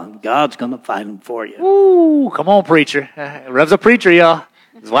God on, God's going to fight them for you. Ooh, come on, preacher. Rev's a preacher, y'all.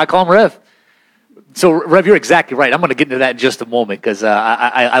 That's why I call him Rev. So, Rev, you're exactly right. I'm going to get into that in just a moment, because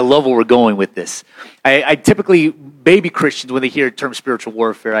I love where we're going with this. I typically, baby Christians, when they hear the term spiritual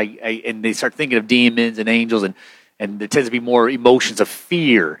warfare, and they start thinking of demons and angels, and there tends to be more emotions of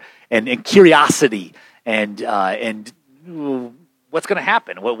fear and curiosity and what's going to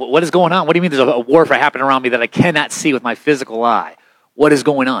happen? What is going on? What do you mean there's a warfare happening around me that I cannot see with my physical eye? What is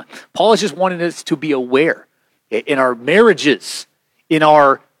going on? Paul is just wanting us to be aware in our marriages, in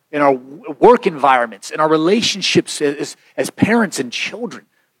our work environments, in our relationships as parents and children.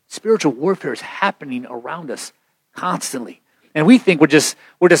 Spiritual warfare is happening around us constantly. And we think we're just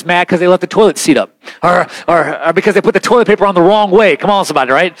mad because they left the toilet seat up, or because they put the toilet paper on the wrong way. Come on,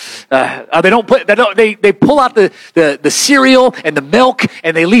 somebody, right? They pull out the cereal and the milk,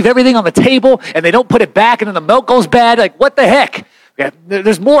 and they leave everything on the table, and they don't put it back, and then the milk goes bad. Like, what the heck? Okay,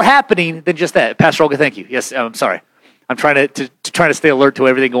 there's more happening than just that. Pastor Olga, thank you. Yes, I'm sorry. I'm trying to stay alert to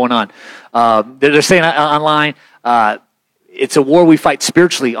everything going on. They're saying online, it's a war we fight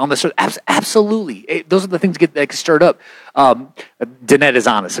spiritually on the surface. Absolutely. Those are the things that get stirred up. Danette is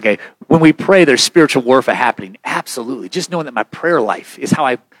honest, okay? When we pray, there's spiritual warfare happening. Absolutely. Just knowing that my prayer life is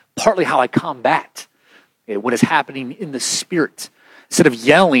partly how I combat what is happening in the spirit. Instead of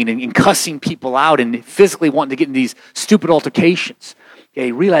yelling and cussing people out and physically wanting to get in these stupid altercations,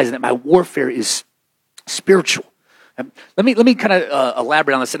 okay, realizing that my warfare is spiritual. Let me kind of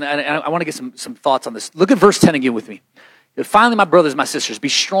elaborate on this, and I want to get some thoughts on this. Look at verse 10 again with me. Finally, my brothers, my sisters, be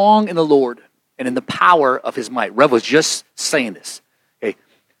strong in the Lord and in the power of his might. Rev was just saying this. Okay,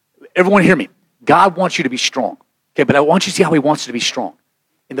 everyone hear me. God wants you to be strong. Okay, but I want you to see how he wants you to be strong.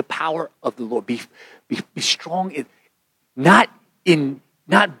 In the power of the Lord. Be strong. Not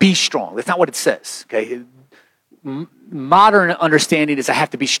be strong. That's not what it says. Okay, modern understanding is I have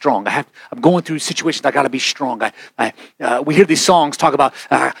to be strong. I'm going through situations. I got to be strong. We hear these songs talk about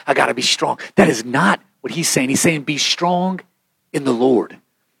I got to be strong. That is not what he's saying. He's saying be strong in the Lord.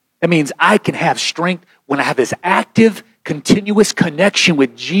 That means I can have strength when I have this active, continuous connection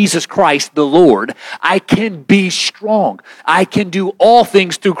with Jesus Christ, the Lord. I can be strong. I can do all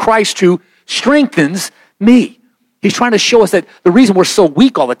things through Christ who strengthens me. He's trying to show us that the reason we're so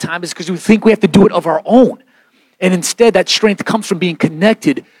weak all the time is because we think we have to do it of our own. And instead, that strength comes from being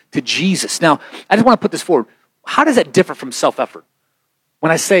connected to Jesus. Now, I just want to put this forward. How does that differ from self-effort?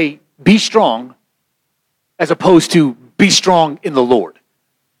 When I say be strong, as opposed to be strong in the Lord.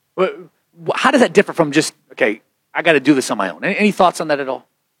 How does that differ from just, okay, I got to do this on my own? Any thoughts on that at all?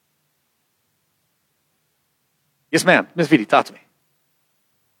 Yes, ma'am. Ms. Viti, talk to me.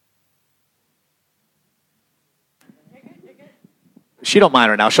 She don't mind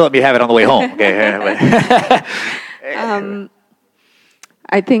right now. She'll let me have it on the way home. Okay.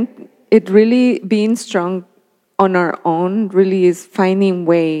 I think it really being strong on our own really is finding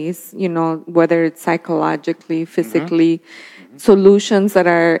ways, whether it's psychologically, physically, solutions that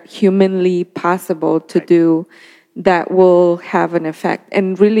are humanly possible to do that will have an effect.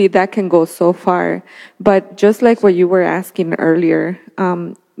 And really that can go so far. But just like what you were asking earlier,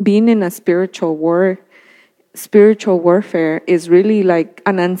 being in a spiritual warfare is really like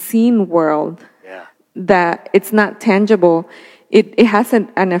an unseen world that it's not tangible. It has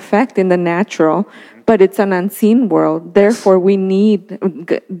an effect in the natural, but it's an unseen world. Therefore,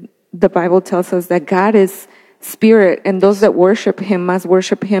 the Bible tells us that God is spirit, and those that worship him must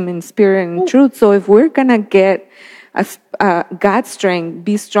worship him in spirit and in truth. So if we're going to get God's strength,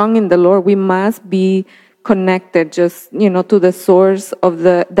 be strong in the Lord, we must be connected just, to the source of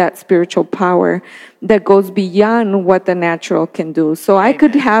that spiritual power that goes beyond what the natural can do. So I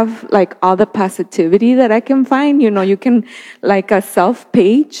could have like all the positivity that I can find, you can like a self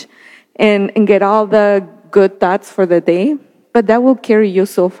page and get all the good thoughts for the day, but that will carry you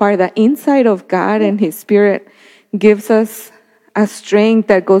so far. The inside of God and his spirit gives us a strength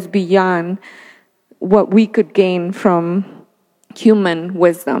that goes beyond what we could gain from human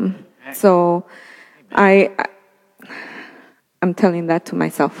wisdom. So I'm telling that to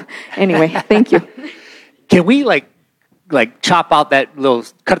myself. Anyway, thank you. Can we like chop out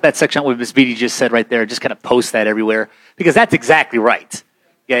cut that section out what Ms. Viti just said right there, just kind of post that everywhere? Because that's exactly right.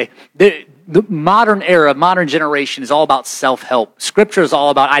 Okay? The modern era, modern generation is all about self-help. Scripture is all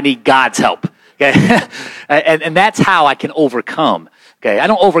about I need God's help. Okay? and that's how I can overcome. Okay? I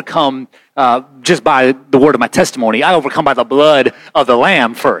don't overcome just by the word of my testimony. I overcome by the blood of the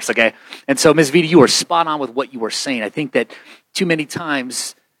Lamb first, okay? And so, Ms. Viti, you are spot on with what you were saying. I think that too many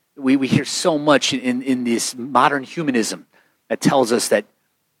times we hear so much in this modern humanism that tells us that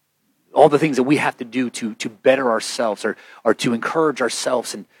all the things that we have to do to better ourselves or to encourage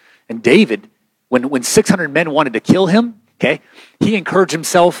ourselves. And David, when 600 men wanted to kill him, okay, he encouraged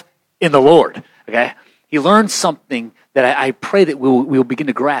himself in the Lord, okay? He learned something that I pray that we'll begin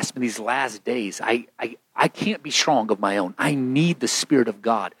to grasp in these last days. I can't be strong of my own. I need the Spirit of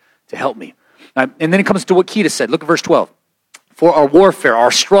God to help me. And then it comes to what Keita said. Look at verse 12. For our warfare,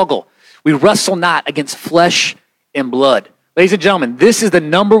 our struggle, we wrestle not against flesh and blood. Ladies and gentlemen, this is the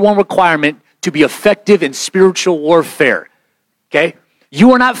number one requirement to be effective in spiritual warfare. Okay?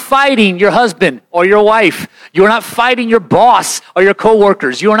 You are not fighting your husband or your wife. You are not fighting your boss or your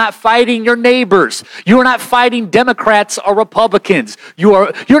coworkers. You are not fighting your neighbors. You are not fighting Democrats or Republicans.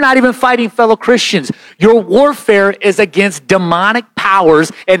 You're not even fighting fellow Christians. Your warfare is against demonic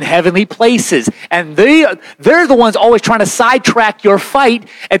powers in heavenly places. And they're the ones always trying to sidetrack your fight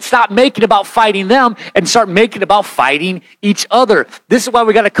and stop making about fighting them and start making about fighting each other. This is why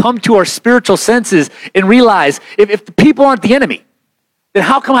we got to come to our spiritual senses and realize if the people aren't the enemy, then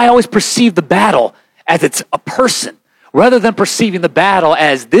how come I always perceive the battle as it's a person rather than perceiving the battle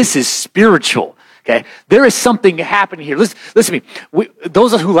as this is spiritual? Okay, there is something happening here. Listen to me.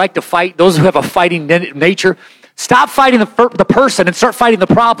 Those who like to fight, those who have a fighting nature, stop fighting the person and start fighting the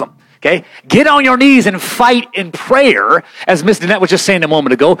problem. Okay, get on your knees and fight in prayer, as Miss Danette was just saying a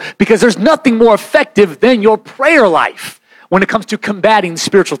moment ago, because there's nothing more effective than your prayer life when it comes to combating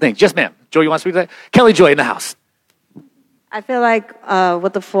spiritual things. Yes, ma'am. Joy, you want to speak to that? Kelly Joy in the house. I feel like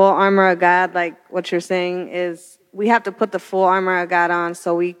with the full armor of God, like what you're saying is we have to put the full armor of God on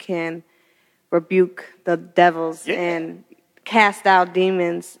so we can rebuke the devils and cast out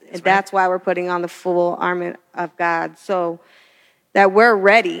demons. That's why we're putting on the full armor of God, so that we're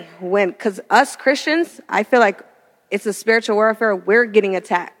ready because us Christians, I feel like it's a spiritual warfare. We're getting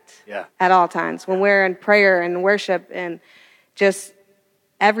attacked at all times when we're in prayer and worship and just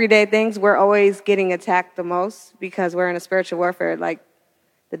everyday things, we're always getting attacked the most because we're in a spiritual warfare. Like,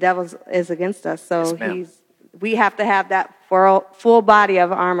 the devil is against us. So we have to have that full body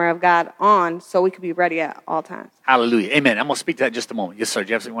of armor of God on so we can be ready at all times. Hallelujah. Amen. I'm going to speak to that in just a moment. Yes, sir. Do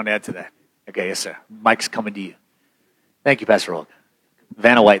you have something you want to add to that? Okay, yes, sir. Mike's coming to you. Thank you, Pastor Olga.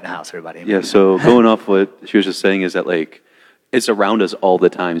 Vanna White in the house, everybody. Amen. Yeah, so going off what she was just saying is that, like, it's around us all the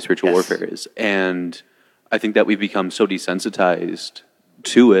time, spiritual warfare is. And I think that we've become so desensitized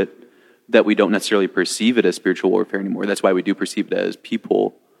to it that we don't necessarily perceive it as spiritual warfare anymore. That's why we do perceive it as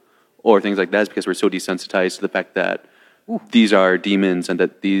people or things like that, is because we're so desensitized to the fact that these are demons and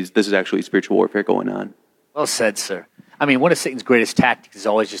that this is actually spiritual warfare going on. Well said, sir. I mean, one of Satan's greatest tactics is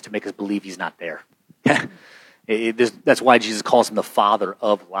always just to make us believe he's not there. That's why Jesus calls him the father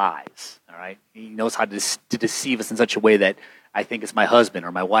of lies. All right, he knows how to deceive us in such a way that I think it's my husband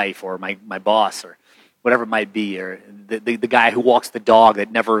or my wife or my boss or whatever it might be, or the guy who walks the dog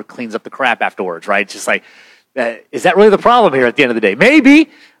that never cleans up the crap afterwards. Right? It's just like, is that really the problem here at the end of the day? Maybe,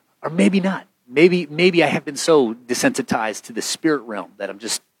 or maybe not. Maybe I have been so desensitized to the spirit realm that I'm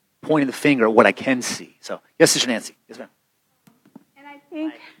just pointing the finger at what I can see. So, yes, Sister Nancy. Yes, ma'am.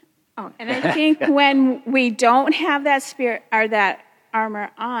 And I think when we don't have that spirit or that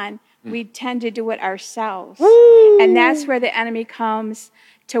armor on, we tend to do it ourselves. Woo! And that's where the enemy comes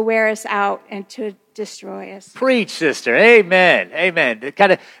to wear us out and to destroy us. Preach, sister. Amen. Amen.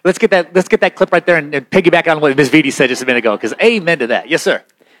 Let's get that clip right there and piggyback on what Ms. Vitti said just a minute ago, because amen to that. Yes, sir.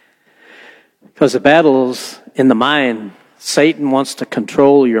 Because the battle's in the mind. Satan wants to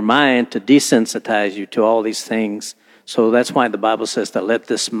control your mind to desensitize you to all these things. So that's why the Bible says to let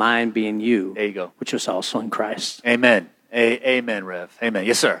this mind be in you. There you go. Which is also in Christ. Amen. Amen, Rev. Amen.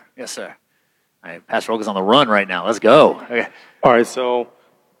 Yes, sir. Yes, sir. All right, Pastor Olga's on the run right now. Let's go. Okay. All right, so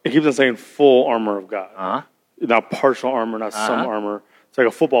it keeps on saying full armor of God. Uh-huh. Not partial armor, not some armor. It's like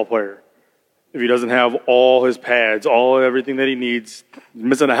a football player. If he doesn't have all his pads, everything that he needs,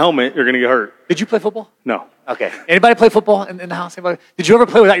 missing a helmet, you're going to get hurt. Did you play football? No. Okay. Anybody play football in the house? Anybody? Did you ever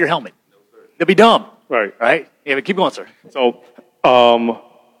play without your helmet? No, sir. That'd be dumb. Right. Right? Yeah, but keep going, sir. So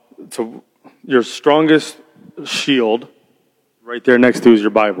your strongest shield right there next to is your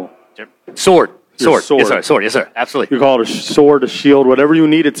Bible. Sword. Sword. Yes, sir. Sword. Yes, sir. Absolutely. You call it a sword, a shield, whatever you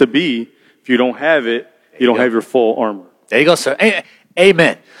need it to be. If you don't have it, you don't have your full armor. There you go, sir.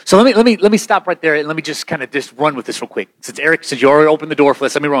 Amen. So let me stop right there and let me just kind of just run with this real quick. Since you already opened the door for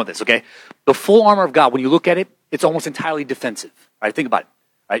this, let me run with this, okay? The full armor of God, when you look at it, it's almost entirely defensive. All right, think about it.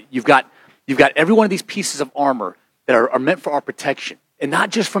 All right, you've got every one of these pieces of armor that are meant for our protection, and not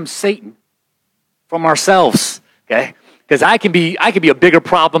just from Satan, from ourselves. Okay, because I can be a bigger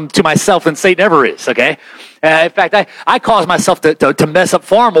problem to myself than Satan ever is. Okay, in fact, I cause myself to mess up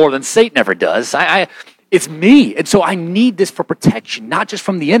far more than Satan ever does. It's me. And so I need this for protection, not just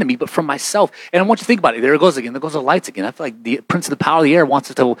from the enemy, but from myself. And I want you to think about it. There it goes again. There goes the lights again. I feel like the prince of the power of the air wants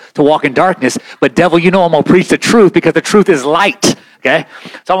us to walk in darkness. But devil, I'm going to preach the truth because the truth is light. Okay?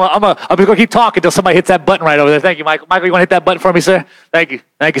 So I'm going to keep talking until somebody hits that button right over there. Thank you, Michael. Michael, you want to hit that button for me, sir? Thank you.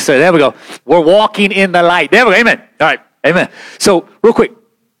 Thank you, sir. There we go. We're walking in the light. There we go. Amen. All right. Amen. So real quick,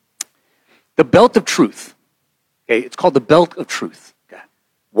 the belt of truth. Okay? It's called the belt of truth. Okay?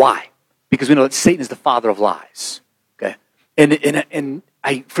 Why? Because we know that Satan is the father of lies, okay? And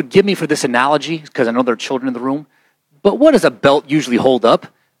I forgive me for this analogy because I know there are children in the room. But what does a belt usually hold up?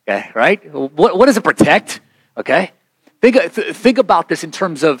 Okay, right? What does it protect? Okay, think about this in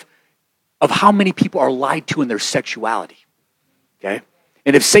terms of how many people are lied to in their sexuality. Okay,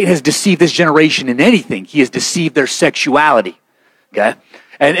 and if Satan has deceived this generation in anything, he has deceived their sexuality. Okay,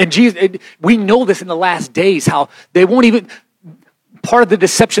 and Jesus, we know this in the last days how they won't even. Part of the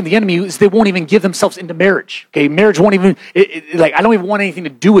deception of the enemy is they won't even give themselves into marriage. Okay, marriage won't even I don't even want anything to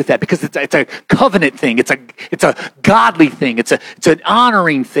do with that because it's a covenant thing. It's a godly thing. It's an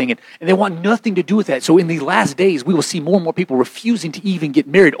honoring thing, and they want nothing to do with that. So in the last days, we will see more and more people refusing to even get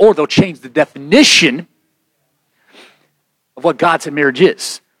married, or they'll change the definition of what God said marriage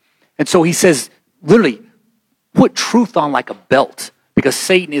is. And so he says, literally, put truth on like a belt because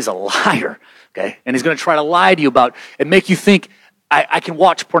Satan is a liar. Okay, and he's going to try to lie to you about and make you think. I can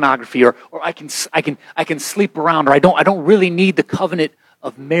watch pornography or I can sleep around or I don't really need the covenant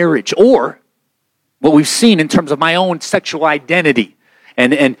of marriage or what we've seen in terms of my own sexual identity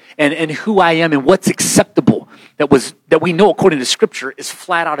and who I am and what's acceptable that we know according to Scripture is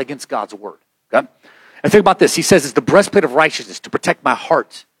flat out against God's word. Okay? And think about this. He says it's the breastplate of righteousness to protect my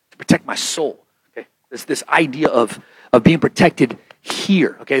heart, to protect my soul. Okay? This idea of being protected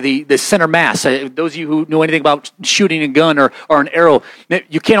here, okay, the center mass. Those of you who know anything about shooting a gun or an arrow,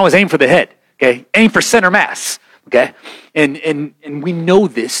 you can't always aim for the head, okay? Aim for center mass, okay? And we know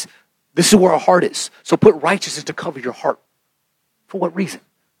this. This is where our heart is. So put righteousness to cover your heart. For what reason?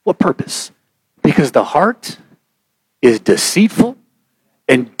 What purpose? Because the heart is deceitful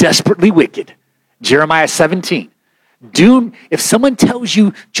and desperately wicked. Jeremiah 17. If someone tells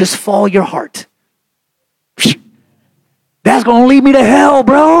you, just follow your heart, that's going to lead me to hell,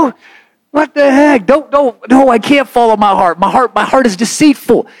 bro. What the heck? No, I can't follow my heart. My heart is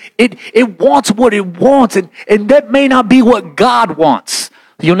deceitful. It wants what it wants, and that may not be what God wants.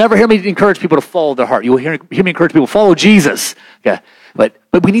 You'll never hear me encourage people to follow their heart. You will hear me encourage people to follow Jesus. Okay. But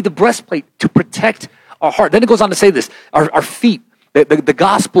we need the breastplate to protect our heart. Then it goes on to say this, our feet, the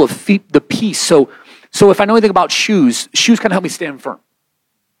gospel of feet, the peace. So if I know anything about shoes kind of help me stand firm.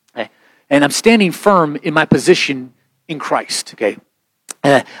 Okay? And I'm standing firm in my position in Christ. Okay.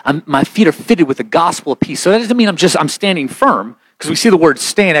 My feet are fitted with the gospel of peace. So that doesn't mean I'm standing firm, because we see the word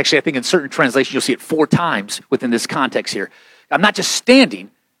stand. Actually, I think in certain translations you'll see it 4 times within this context here. I'm not just standing,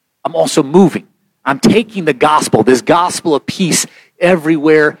 I'm also moving. I'm taking the gospel, this gospel of peace,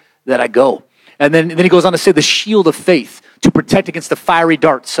 everywhere that I go. And then he goes on to say the shield of faith to protect against the fiery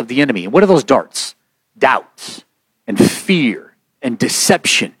darts of the enemy. And what are those darts? Doubts and fear and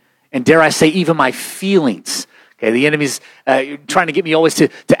deception. And dare I say, even my feelings. Okay, the enemy's trying to get me always to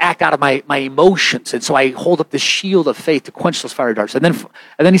act out of my emotions. And so I hold up the shield of faith to quench those fiery darts. And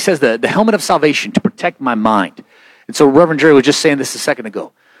then he says the helmet of salvation to protect my mind. And so Reverend Jerry was just saying this a second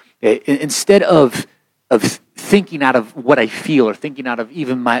ago. Instead of thinking out of what I feel or thinking out of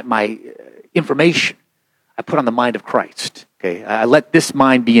even my information, I put on the mind of Christ. Okay, I let this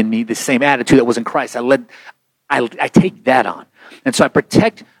mind be in me, the same attitude that was in Christ. I take that on. And so I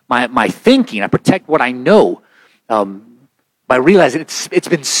protect my thinking. I protect what I know by realizing it's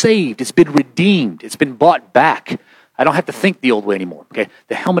been saved, it's been redeemed, it's been bought back. I don't have to think the old way anymore. Okay,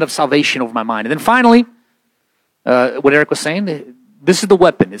 the helmet of salvation over my mind. And then finally, what Eric was saying, this is the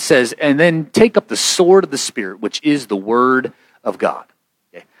weapon. It says, and then take up the sword of the Spirit, which is the word of God.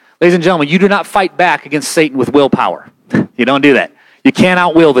 Okay. Ladies and gentlemen, you do not fight back against Satan with willpower. You don't do that. You can't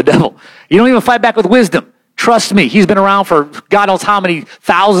outwill the devil. You don't even fight back with wisdom. Trust me, he's been around for God knows how many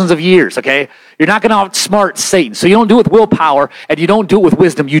thousands of years, okay? You're not going to outsmart Satan. So you don't do it with willpower, and you don't do it with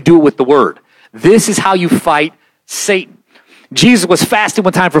wisdom. You do it with the word. This is how you fight Satan. Jesus was fasting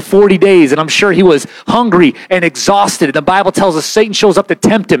one time for 40 days, and I'm sure he was hungry and exhausted. And the Bible tells us Satan shows up to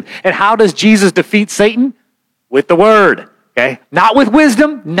tempt him. And how does Jesus defeat Satan? With the word, okay? Not with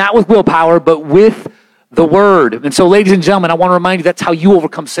wisdom, not with willpower, but with the word. And so, ladies and gentlemen, I want to remind you that's how you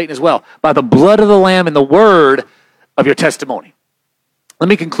overcome Satan as well, by the blood of the Lamb and the word of your testimony. Let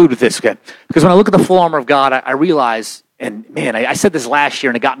me conclude with this, okay? Because when I look at the full armor of God, I realize, and man, I said this last year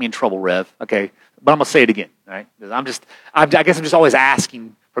and it got me in trouble, Rev, okay? But I'm going to say it again, all right? I guess I'm just always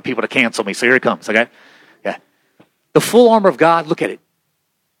asking for people to cancel me, so here it comes, okay? Yeah. The full armor of God, look at it.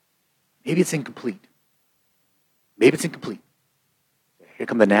 Maybe it's incomplete. Maybe it's incomplete. Here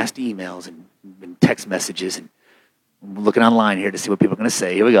come the nasty emails and text messages, and I'm looking online here to see what people are going to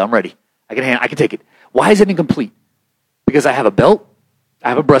say. Here we go, I'm ready. I can take it. Why is it incomplete? Because I have a belt, I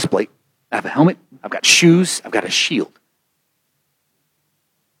have a breastplate, I have a helmet, I've got shoes, I've got a shield.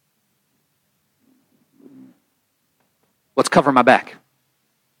 What's covering my back?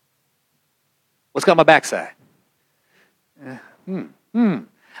 What's got my backside?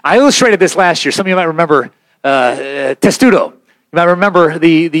 I illustrated this last year. Some of you might remember testudo. You might remember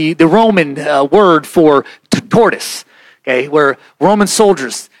the Roman word for tortoise, okay, where Roman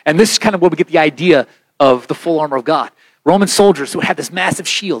soldiers, and this is kind of where we get the idea of the full armor of God. Roman soldiers who had this massive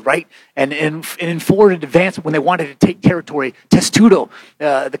shield, right? And in forward advance, when they wanted to take territory, testudo,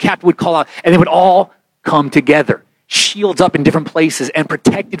 the captain would call out, and they would all come together. Shields up in different places and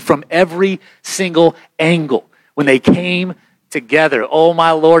protected from every single angle when they came together. Oh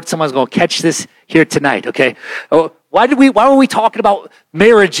my Lord, someone's going to catch this here tonight, okay? Why were we talking about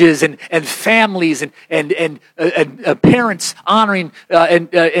marriages and families and parents honoring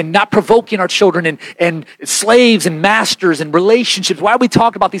and not provoking our children and slaves and masters and relationships? Why are we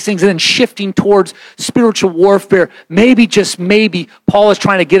talking about these things and then shifting towards spiritual warfare? Maybe, just maybe, Paul is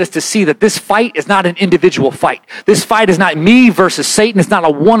trying to get us to see that this fight is not an individual fight. This fight is not me versus Satan. It's not a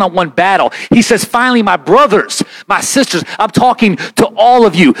one-on-one battle. He says, finally, my brothers, my sisters, I'm talking to all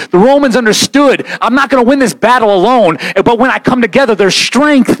of you. The Romans understood, I'm not going to win this battle alone. But when I come together, there's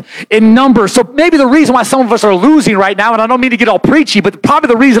strength in numbers. So maybe the reason why some of us are losing right now, and I don't mean to get all preachy, but probably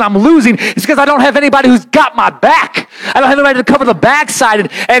the reason I'm losing is because I don't have anybody who's got my back. I don't have anybody to cover the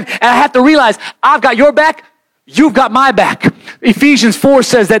backside. And I have to realize I've got your back. You've got my back. Ephesians 4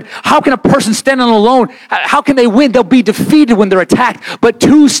 says that how can a person stand alone? How can they win? They'll be defeated when they're attacked. But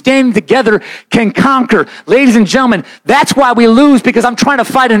two standing together can conquer. Ladies and gentlemen, that's why we lose, because I'm trying to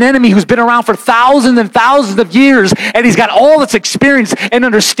fight an enemy who's been around for thousands and thousands of years, and he's got all this experience and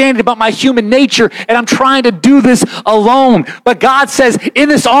understanding about my human nature, and I'm trying to do this alone. But God says, in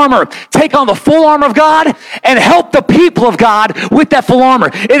this armor, take on the full armor of God and help the people of God with that full armor.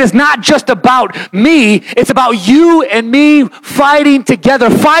 It is not just about me. It's about you and me fighting together,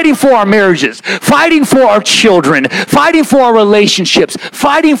 fighting for our marriages, fighting for our children, fighting for our relationships,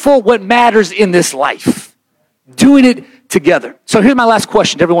 fighting for what matters in this life. Doing it together. So here's my last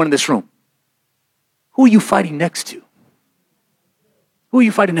question to everyone in this room. Who are you fighting next to? Who are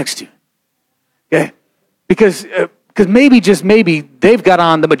you fighting next to? Okay? Because maybe, just maybe, they've got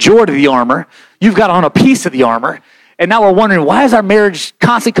on the majority of the armor. You've got on a piece of the armor. And now we're wondering, why is our marriage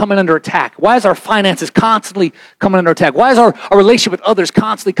constantly coming under attack? Why is our finances constantly coming under attack? Why is our relationship with others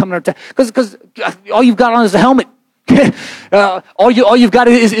constantly coming under attack? Because all you've got on is a helmet. all you've got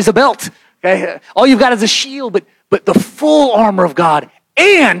is a belt. Okay? All you've got is a shield. But the full armor of God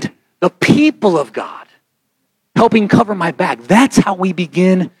and the people of God helping cover my back. That's how we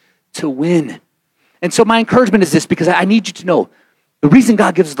begin to win. And so my encouragement is this, because I need you to know the reason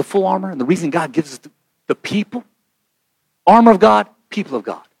God gives us the full armor and the reason God gives us the people, armor of God, people of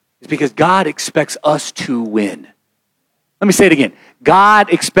God, is because God expects us to win. Let me say it again.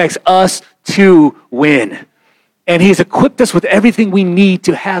 God expects us to win. And He's equipped us with everything we need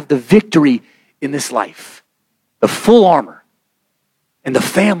to have the victory in this life. The full armor and the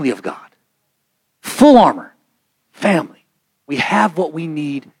family of God. Full armor, family. We have what we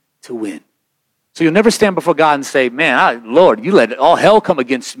need to win. So you'll never stand before God and say, man, Lord, you let all hell come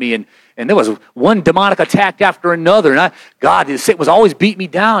against me, and there was one demonic attack after another, and God was always beating me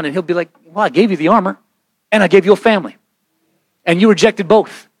down. And He'll be like, well, I gave you the armor, and I gave you a family, and you rejected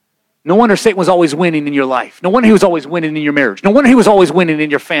both. No wonder Satan was always winning in your life. No wonder he was always winning in your marriage. No wonder he was always winning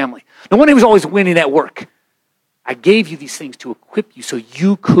in your family. No wonder he was always winning at work. I gave you these things to equip you so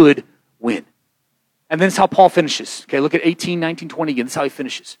you could win. And then it's how Paul finishes. Okay, look at 18, 19, 20 again. This is how he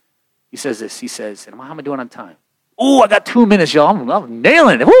finishes. He says this. He says, and how am I doing on time? Oh, I got 2 minutes, y'all. I'm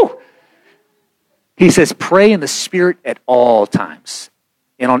nailing it. Woo! He says, pray in the Spirit at all times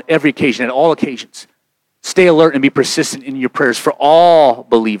and on every occasion, at all occasions. Stay alert and be persistent in your prayers for all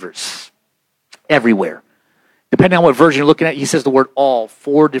believers everywhere. Depending on what version you're looking at, he says the word all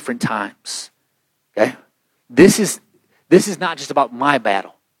 4 different times. Okay? This is not just about my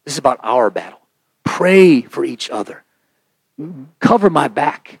battle. This is about our battle. Pray for each other. Cover my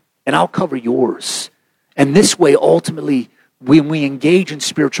back, and I'll cover yours. And this way, ultimately, when we engage in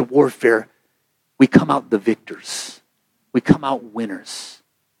spiritual warfare, we come out the victors. We come out winners.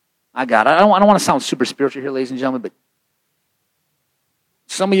 I don't want to sound super spiritual here, ladies and gentlemen, but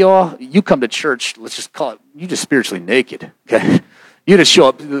some of y'all, you come to church, let's just call it, you just spiritually naked, okay? You just show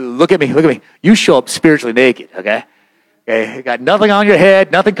up, look at me. You show up spiritually naked, okay? Okay, you got nothing on your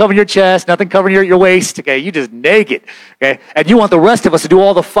head, nothing covering your chest, nothing covering your waist, okay? You just naked, okay? And you want the rest of us to do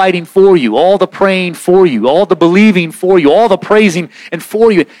all the fighting for you, all the praying for you, all the believing for you, all the praising and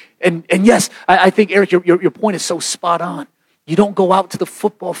for you. And yes, I think, Eric, your point is so spot on. You don't go out to the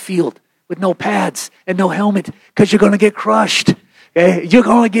football field with no pads and no helmet because you're going to get crushed, okay? You're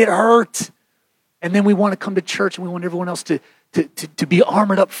going to get hurt. And then we want to come to church and we want everyone else to be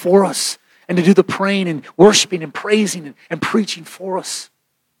armored up for us, and to do the praying and worshiping and praising and preaching for us.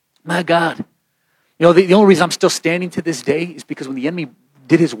 My God. You know, the only reason I'm still standing to this day is because when the enemy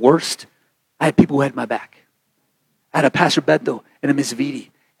did his worst, I had people who had my back. I had a Pastor Beto and a Miss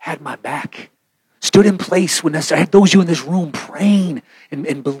Vidi had my back. Stood in place when necessary. I had those of you in this room praying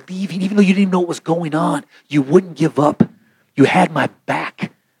and believing, even though you didn't even know what was going on. You wouldn't give up. You had my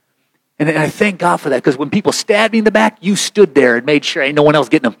back. And I thank God for that, because when people stabbed me in the back, you stood there and made sure ain't no one else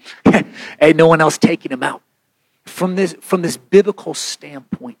getting them. Ain't no one else taking them out. From this biblical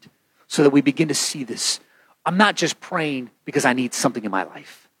standpoint, so that we begin to see this, I'm not just praying because I need something in my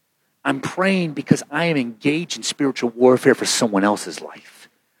life. I'm praying because I am engaged in spiritual warfare for someone else's life.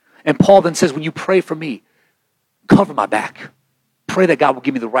 And Paul then says, when you pray for me, cover my back. Pray that God will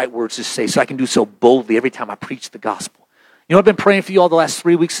give me the right words to say so I can do so boldly every time I preach the gospel. You know, I've been praying for you all the last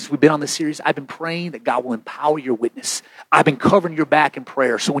 3 weeks since we've been on this series. I've been praying that God will empower your witness. I've been covering your back in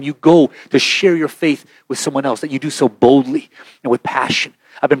prayer. So when you go to share your faith with someone else, that you do so boldly and with passion.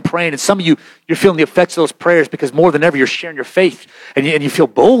 I've been praying, and some of you, you're feeling the effects of those prayers because more than ever you're sharing your faith, and you feel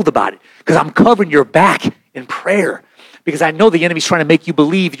bold about it because I'm covering your back in prayer. Because I know the enemy's trying to make you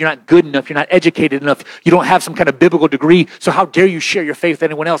believe you're not good enough, you're not educated enough, you don't have some kind of biblical degree, so how dare you share your faith with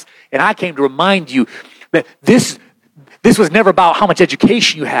anyone else? And I came to remind you that this This was never about how much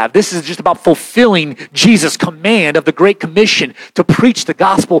education you have. This is just about fulfilling Jesus' command of the Great Commission to preach the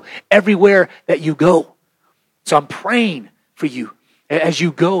gospel everywhere that you go. So I'm praying for you as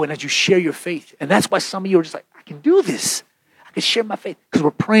you go and as you share your faith. And that's why some of you are just like, I can do this. I can share my faith because we're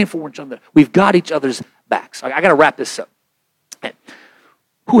praying for each other. We've got each other's backs. I got to wrap this up.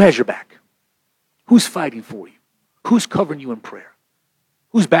 Who has your back? Who's fighting for you? Who's covering you in prayer?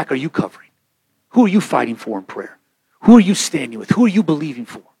 Whose back are you covering? Who are you fighting for in prayer? Who are you standing with? Who are you believing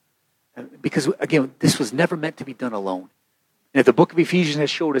for? Because, again, this was never meant to be done alone. And if the book of Ephesians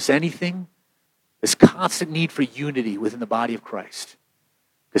has showed us anything, there's constant need for unity within the body of Christ.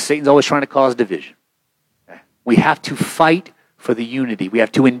 Because Satan's always trying to cause division. Okay? We have to fight for the unity. We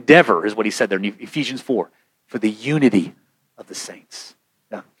have to endeavor, is what he said there in Ephesians 4, for the unity of the saints.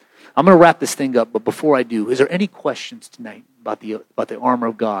 Now, I'm going to wrap this thing up, but before I do, is there any questions tonight about the armor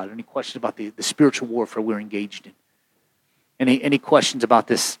of God? Any questions about the spiritual warfare we're engaged in? Any questions about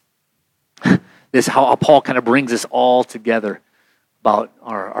this how Paul kind of brings us all together about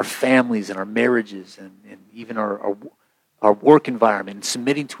our families and our marriages and even our work environment and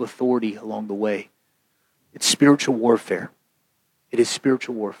submitting to authority along the way? It's spiritual warfare. It is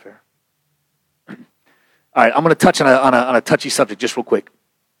spiritual warfare. All right, I'm going to touch on a touchy subject just real quick.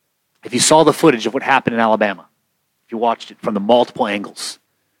 If you saw the footage of what happened in Alabama, if you watched it from the multiple angles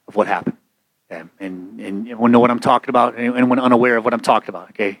of what happened, and everyone know what I'm talking about? Anyone unaware of what I'm talking about?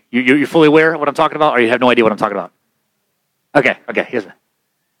 Okay, you're fully aware of what I'm talking about, or you have no idea what I'm talking about? Okay.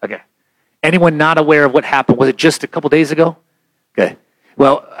 Okay. Anyone not aware of what happened? Was it just a couple days ago? Okay.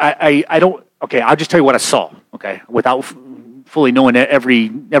 Well, I don't. Okay, I'll just tell you what I saw. Okay, without fully knowing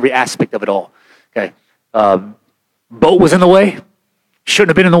every aspect of it all. Okay, boat was in the way. Shouldn't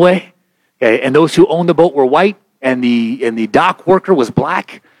have been in the way. Okay, and those who owned the boat were white, and the dock worker was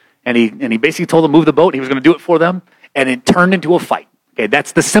black. And he basically told them to move the boat, and he was going to do it for them, and it turned into a fight. Okay,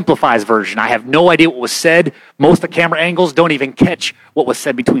 that's the simplified version. I have no idea what was said. Most of the camera angles don't even catch what was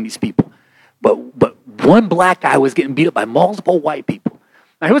said between these people. But one black guy was getting beat up by multiple white people.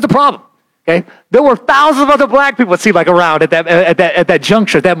 Now, here's the problem. Okay, there were thousands of other black people, it seemed like, around at that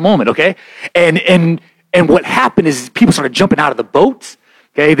juncture, at that moment. Okay, and what happened is people started jumping out of the boats.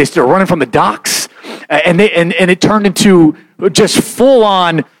 Okay, they started running from the docks, and it turned into just full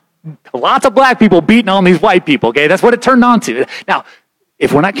on. Lots of black people beating on these white people, okay? That's what it turned on to. Now,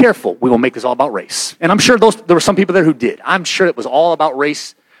 if we're not careful, we will make this all about race. And I'm sure there were some people there who did. I'm sure it was all about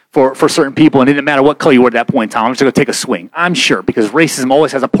race for certain people, and it didn't matter what color you were at that point in time. I'm just going to take a swing. I'm sure, because racism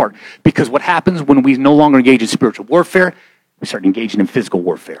always has a part. Because what happens when we no longer engage in spiritual warfare, we start engaging in physical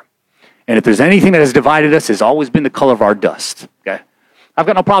warfare. And if there's anything that has divided us, it's always been the color of our dust, okay? I've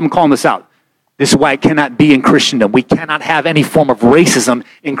got no problem calling this out. This is why it cannot be in Christendom. We cannot have any form of racism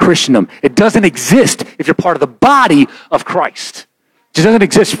in Christendom. It doesn't exist if you're part of the body of Christ. It just doesn't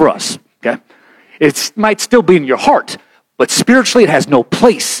exist for us, okay? It might still be in your heart, but spiritually it has no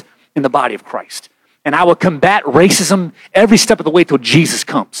place in the body of Christ. And I will combat racism every step of the way till Jesus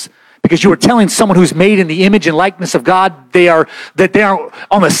comes. Because you are telling someone who's made in the image and likeness of God that they aren't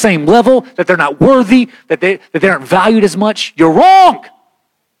on the same level, that they're not worthy, that they aren't valued as much. You're wrong.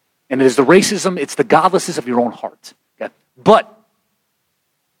 And it is the racism, it's the godlessness of your own heart. Okay? But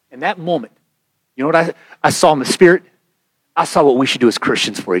in that moment, you know what I saw in the Spirit? I saw what we should do as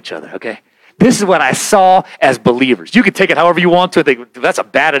Christians for each other, okay? This is what I saw as believers. You can take it however you want to. Think, that's a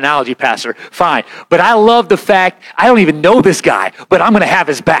bad analogy, Pastor. Fine. But I love the fact, I don't even know this guy, but I'm going to have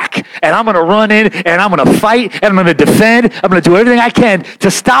his back. And I'm going to run in, and I'm going to fight, and I'm going to defend. I'm going to do everything I can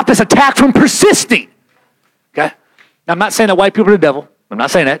to stop this attack from persisting. Okay? Now, I'm not saying that white people are the devil. I'm not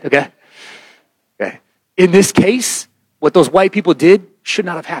saying that, okay? Okay. In this case, what those white people did should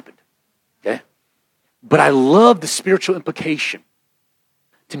not have happened, okay? But I love the spiritual implication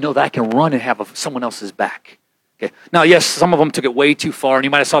to know that I can run and have someone else's back, okay? Now, yes, some of them took it way too far, and you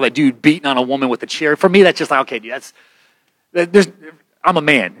might have saw that dude beating on a woman with a chair. For me, that's just like, okay, dude, I'm a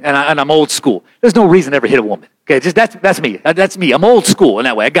man, and I'm old school. There's no reason to ever hit a woman, okay? Just that's me. That's me. I'm old school in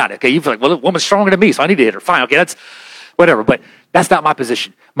that way. I got it, okay? You feel like, well, the woman's stronger than me, so I need to hit her. Fine, okay, that's whatever, but that's not my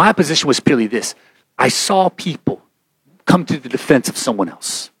position. My position was purely this. I saw people come to the defense of someone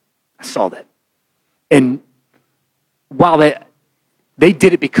else. I saw that. And while they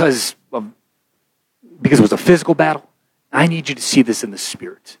did it because it was a physical battle, I need you to see this in the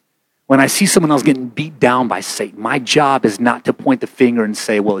Spirit. When I see someone else getting beat down by Satan, my job is not to point the finger and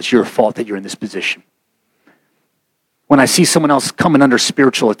say, well, it's your fault that you're in this position. When I see someone else coming under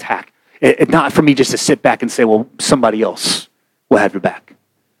spiritual attack, it's not for me just to sit back and say, well, somebody else will have your back.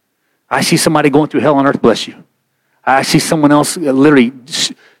 I see somebody going through hell on earth, bless you. I see someone else literally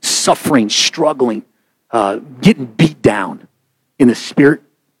suffering, struggling. getting beat down in the spirit,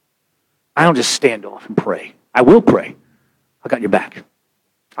 I don't just stand off and pray. I will pray. I got your back.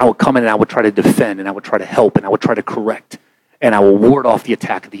 I will come in and I will try to defend and I will try to help and I will try to correct and I will ward off the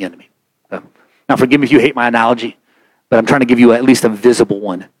attack of the enemy. Now, forgive me if you hate my analogy, but I'm trying to give you at least a visible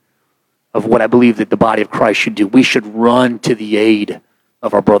one of what I believe that the body of Christ should do. We should run to the aid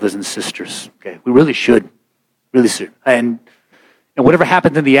of our brothers and sisters. Okay, we really should. Really should. And whatever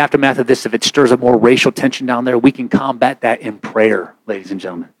happens in the aftermath of this, if it stirs up more racial tension down there, we can combat that in prayer, ladies and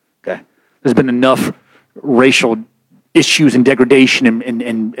gentlemen. Okay? There's been enough racial issues and degradation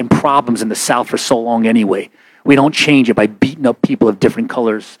and problems in the South for so long anyway. We don't change it by beating up people of different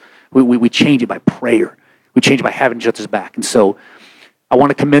colors. We change it by prayer. We change it by having each other's back. And so I want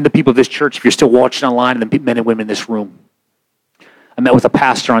to commend the people of this church, if you're still watching online, and the men and women in this room. I met with a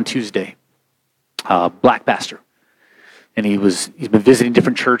pastor on Tuesday, black pastor. And he's been visiting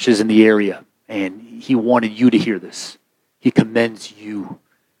different churches in the area. And he wanted you to hear this. He commends you.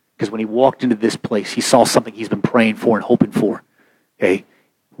 Because when he walked into this place, he saw something he's been praying for and hoping for. Okay?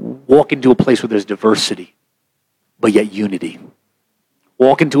 Walk into a place where there's diversity, but yet unity.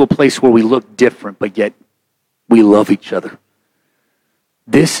 Walk into a place where we look different, but yet we love each other.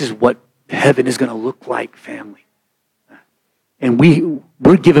 This is what heaven is going to look like, family. And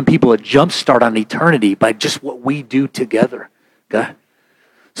we're giving people a jump start on eternity by just what we do together. Okay?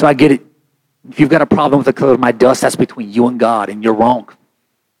 So I get it. If you've got a problem with the color of my dust, that's between you and God, and you're wrong.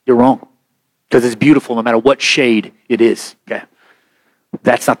 You're wrong. Because it's beautiful no matter what shade it is. Okay?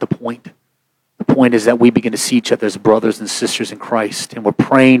 That's not the point. The point is that we begin to see each other as brothers and sisters in Christ, and we're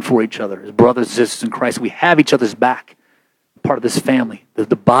praying for each other as brothers and sisters in Christ. We have each other's back, part of this family,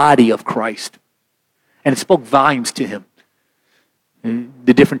 the body of Christ. And it spoke volumes to him.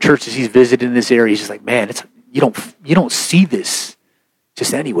 The different churches he's visited in this area, he's just like, man, you don't see this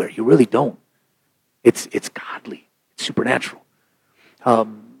just anywhere. You really don't. It's godly. It's supernatural.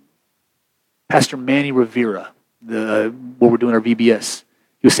 Pastor Manny Rivera, where we're doing our VBS,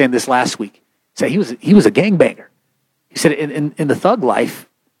 he was saying this last week. He said he was a gangbanger. He said in the thug life,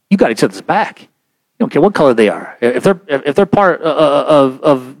 you got each other's back. You don't care what color they are. If they're part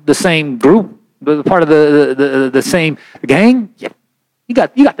of the same group, part of the same gang, yeah, you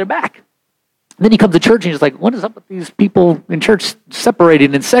got their back. And then he comes to church and he's like, what is up with these people in church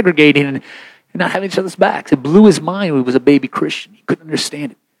separating and segregating and not having each other's backs? It blew his mind when he was a baby Christian. He couldn't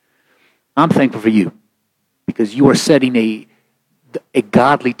understand it. I'm thankful for you because you are setting a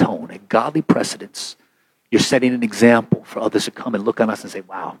godly tone, a godly precedence. You're setting an example for others to come and look on us and say,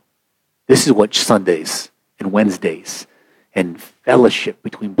 wow, this is what Sundays and Wednesdays and fellowship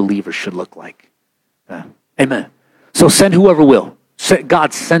between believers should look like. Amen. So send whoever will.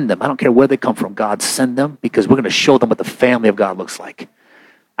 God, send them. I don't care where they come from. God, send them because we're going to show them what the family of God looks like.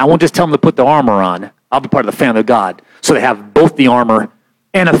 I won't just tell them to put the armor on. I'll be part of the family of God. So they have both the armor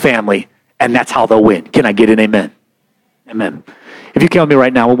and a family, and that's how they'll win. Can I get an amen? Amen. If you come with me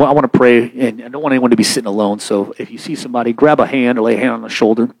right now, I want to pray, and I don't want anyone to be sitting alone. So if you see somebody, grab a hand or lay a hand on the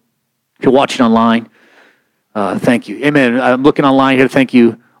shoulder. If you're watching online, thank you. Amen. I'm looking online here. Thank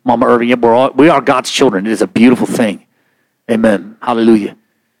you, Mama Irving. We are God's children. It is a beautiful thing. Amen. Hallelujah.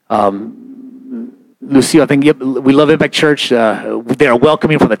 Lucille, I think we love Impact Church. They are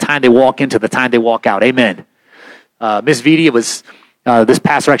welcoming from the time they walk in to the time they walk out. Amen. Miss Vidi, it was this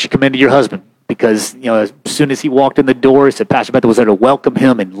pastor actually commended your husband because as soon as he walked in the door, he said Pastor Bethel was there to welcome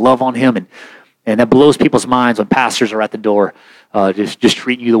him and love on him, and that blows people's minds when pastors are at the door, just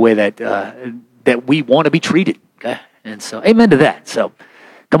treating you the way that we want to be treated. Okay, and so amen to that. So.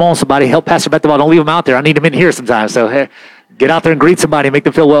 Come on, somebody. Help Pastor Bethel. Don't leave him out there. I need him in here sometimes. So hey, get out there and greet somebody and make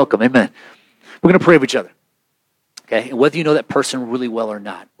them feel welcome. Amen. We're going to pray with each other. Okay? And whether you know that person really well or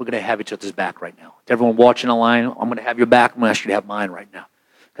not, we're going to have each other's back right now. To everyone watching online, I'm going to have your back. I'm going to ask you to have mine right now.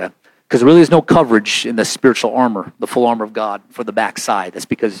 Okay? Because there really is no coverage in the spiritual armor, the full armor of God for the backside. That's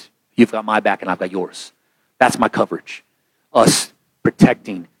because you've got my back and I've got yours. That's my coverage. Us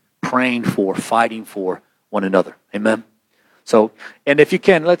protecting, praying for, fighting for one another. Amen. So, and if you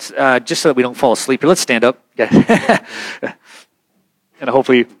can, let's, just so that we don't fall asleep here, let's stand up. Okay. And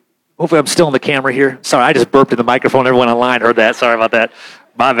hopefully I'm still on the camera here. Sorry, I just burped in the microphone. Everyone online heard that. Sorry about that.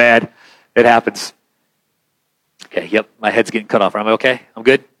 My bad. It happens. Okay, yep, my head's getting cut off. Am I okay? I'm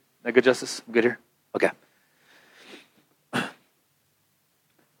good? Am I good, Justice? I'm good here? Okay.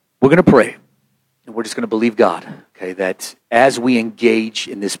 We're going to pray, and we're just going to believe God, okay, that as we engage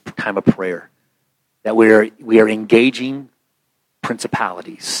in this time of prayer, that we are engaging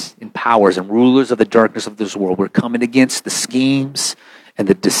principalities and powers and rulers of the darkness of this world. We're coming against the schemes and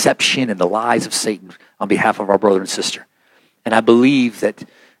the deception and the lies of Satan on behalf of our brother and sister. And I believe that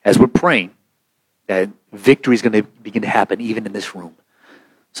as we're praying, that victory is going to begin to happen even in this room.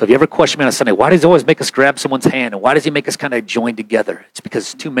 So if you ever question me on a Sunday, why does he always make us grab someone's hand? And why does he make us kind of join together? It's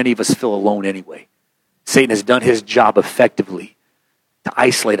because too many of us feel alone anyway. Satan has done his job effectively to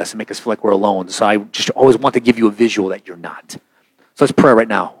isolate us and make us feel like we're alone. So I just always want to give you a visual that you're not. So let's pray right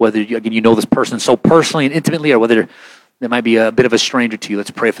now. Whether, again, you know this person so personally and intimately, or whether they might be a bit of a stranger to you,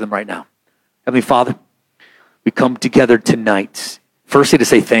 let's pray for them right now. Heavenly Father, we come together tonight, firstly to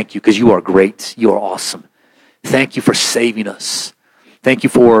say thank you, because you are great. You are awesome. Thank you for saving us. Thank you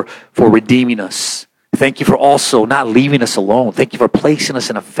for redeeming us. Thank you for also not leaving us alone. Thank you for placing us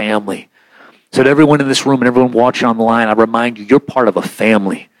in a family. So to everyone in this room and everyone watching on the line, I remind you, you're part of a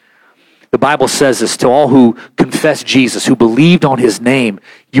family. The Bible says this, to all who confess Jesus, who believed on his name,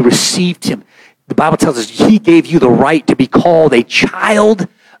 you received him. The Bible tells us he gave you the right to be called a child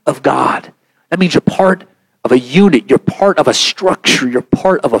of God. That means you're part of a unit. You're part of a structure. You're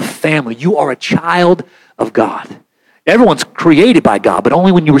part of a family. You are a child of God. Everyone's created by God, but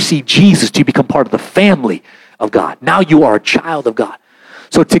only when you receive Jesus do you become part of the family of God. Now you are a child of God.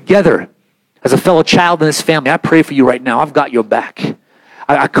 So together, as a fellow child in this family, I pray for you right now. I've got your back.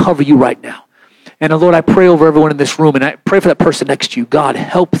 I cover you right now. And Lord, I pray over everyone in this room, and I pray for that person next to you. God,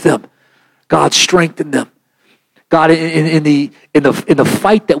 help them. God, strengthen them. God, in the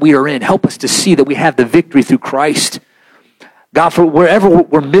fight that we are in, help us to see that we have the victory through Christ. God, for wherever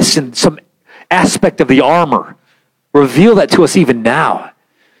we're missing some aspect of the armor, reveal that to us even now.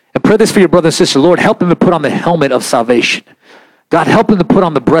 And pray this for your brother and sister. Lord, help them to put on the helmet of salvation. God, help them to put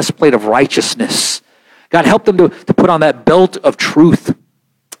on the breastplate of righteousness. God, help them to put on that belt of truth.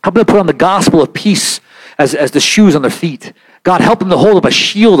 Help them to put on the gospel of peace as the shoes on their feet. God, help them to hold up a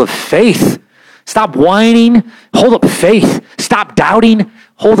shield of faith. Stop whining. Hold up faith. Stop doubting.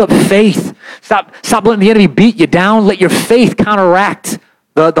 Hold up faith. Stop letting the enemy beat you down. Let your faith counteract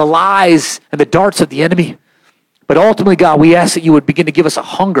the lies and the darts of the enemy. But ultimately, God, we ask that you would begin to give us a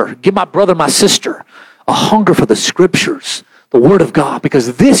hunger. Give my brother, my sister, a hunger for the scriptures, the word of God,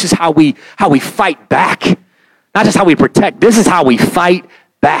 because this is how we fight back. Not just how we protect. This is how we fight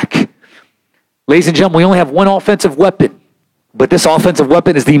back. Ladies and gentlemen, we only have one offensive weapon, but this offensive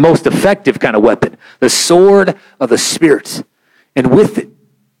weapon is the most effective kind of weapon, the sword of the Spirit. And with it,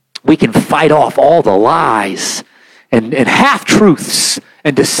 we can fight off all the lies and half-truths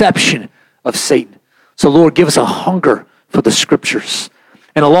and deception of Satan. So Lord, give us a hunger for the scriptures.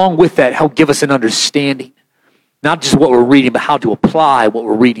 And along with that, help give us an understanding, not just what we're reading, but how to apply what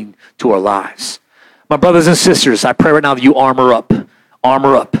we're reading to our lives. My brothers and sisters, I pray right now that you armor up,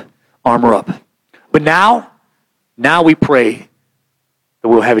 armor up, armor up. But now we pray that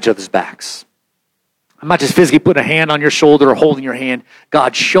we'll have each other's backs. I'm not just physically putting a hand on your shoulder or holding your hand.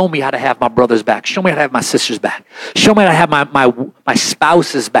 God, show me how to have my brother's back. Show me how to have my sister's back. Show me how to have my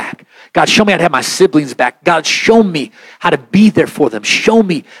spouse's back. God, show me how to have my siblings' back. God, show me how to be there for them. Show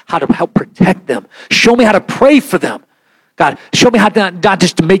me how to help protect them. Show me how to pray for them. God, show me how to not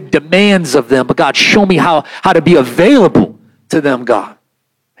just to make demands of them, but God, show me how to be available to them, God,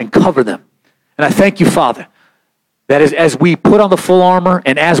 and cover them. And I thank you, Father, that as we put on the full armor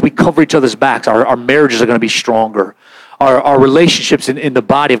and as we cover each other's backs, our marriages are going to be stronger. Our relationships in the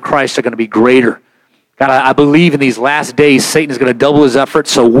body of Christ are going to be greater. God, I believe in these last days, Satan is going to double his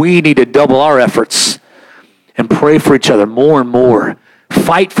efforts, so we need to double our efforts and pray for each other more and more.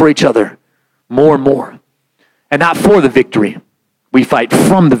 Fight for each other more and more. And not for the victory. We fight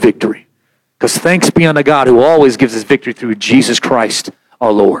from the victory. Because thanks be unto God who always gives us victory through Jesus Christ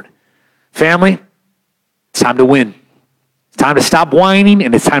our Lord. Family, it's time to win. It's time to stop whining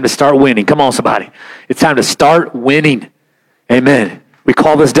and it's time to start winning. Come on, somebody. It's time to start winning. Amen. We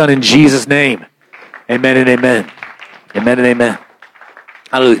call this done in Jesus' name. Amen and amen. Amen and amen.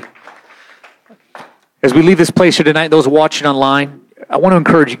 Hallelujah. As we leave this place here tonight, those watching online, I want to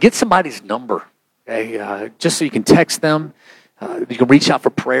encourage you, get somebody's number. Okay? Just so you can text them. You can reach out for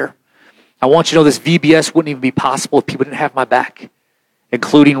prayer. I want you to know this VBS wouldn't even be possible if people didn't have my back.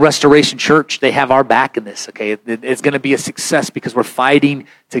 Including Restoration Church, they have our back in this, okay? It's going to be a success because we're fighting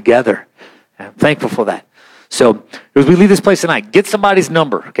together. I'm thankful for that. So as we leave this place tonight, get somebody's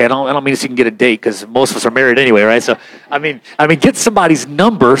number, okay? I don't mean so you can get a date because most of us are married anyway, right? So I mean, get somebody's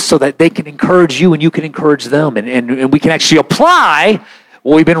number so that they can encourage you and you can encourage them, and we can actually apply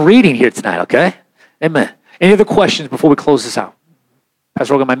what we've been reading here tonight, okay? Amen. Any other questions before we close this out?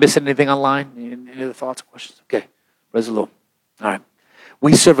 Pastor Rogan, am I missing anything online? Any other thoughts or questions? Okay, praise the Lord. All right.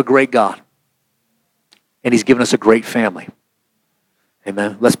 We serve a great God, and he's given us a great family.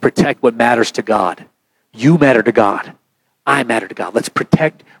 Amen. Let's protect what matters to God. You matter to God. I matter to God. Let's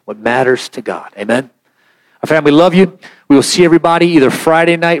protect what matters to God. Amen. Our family, love you. We will see everybody either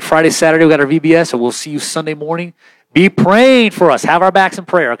Friday night, Friday, Saturday. We got our VBS, and we'll see you Sunday morning. Be praying for us. Have our backs in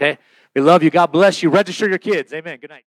prayer, okay? We love you. God bless you. Register your kids. Amen. Good night.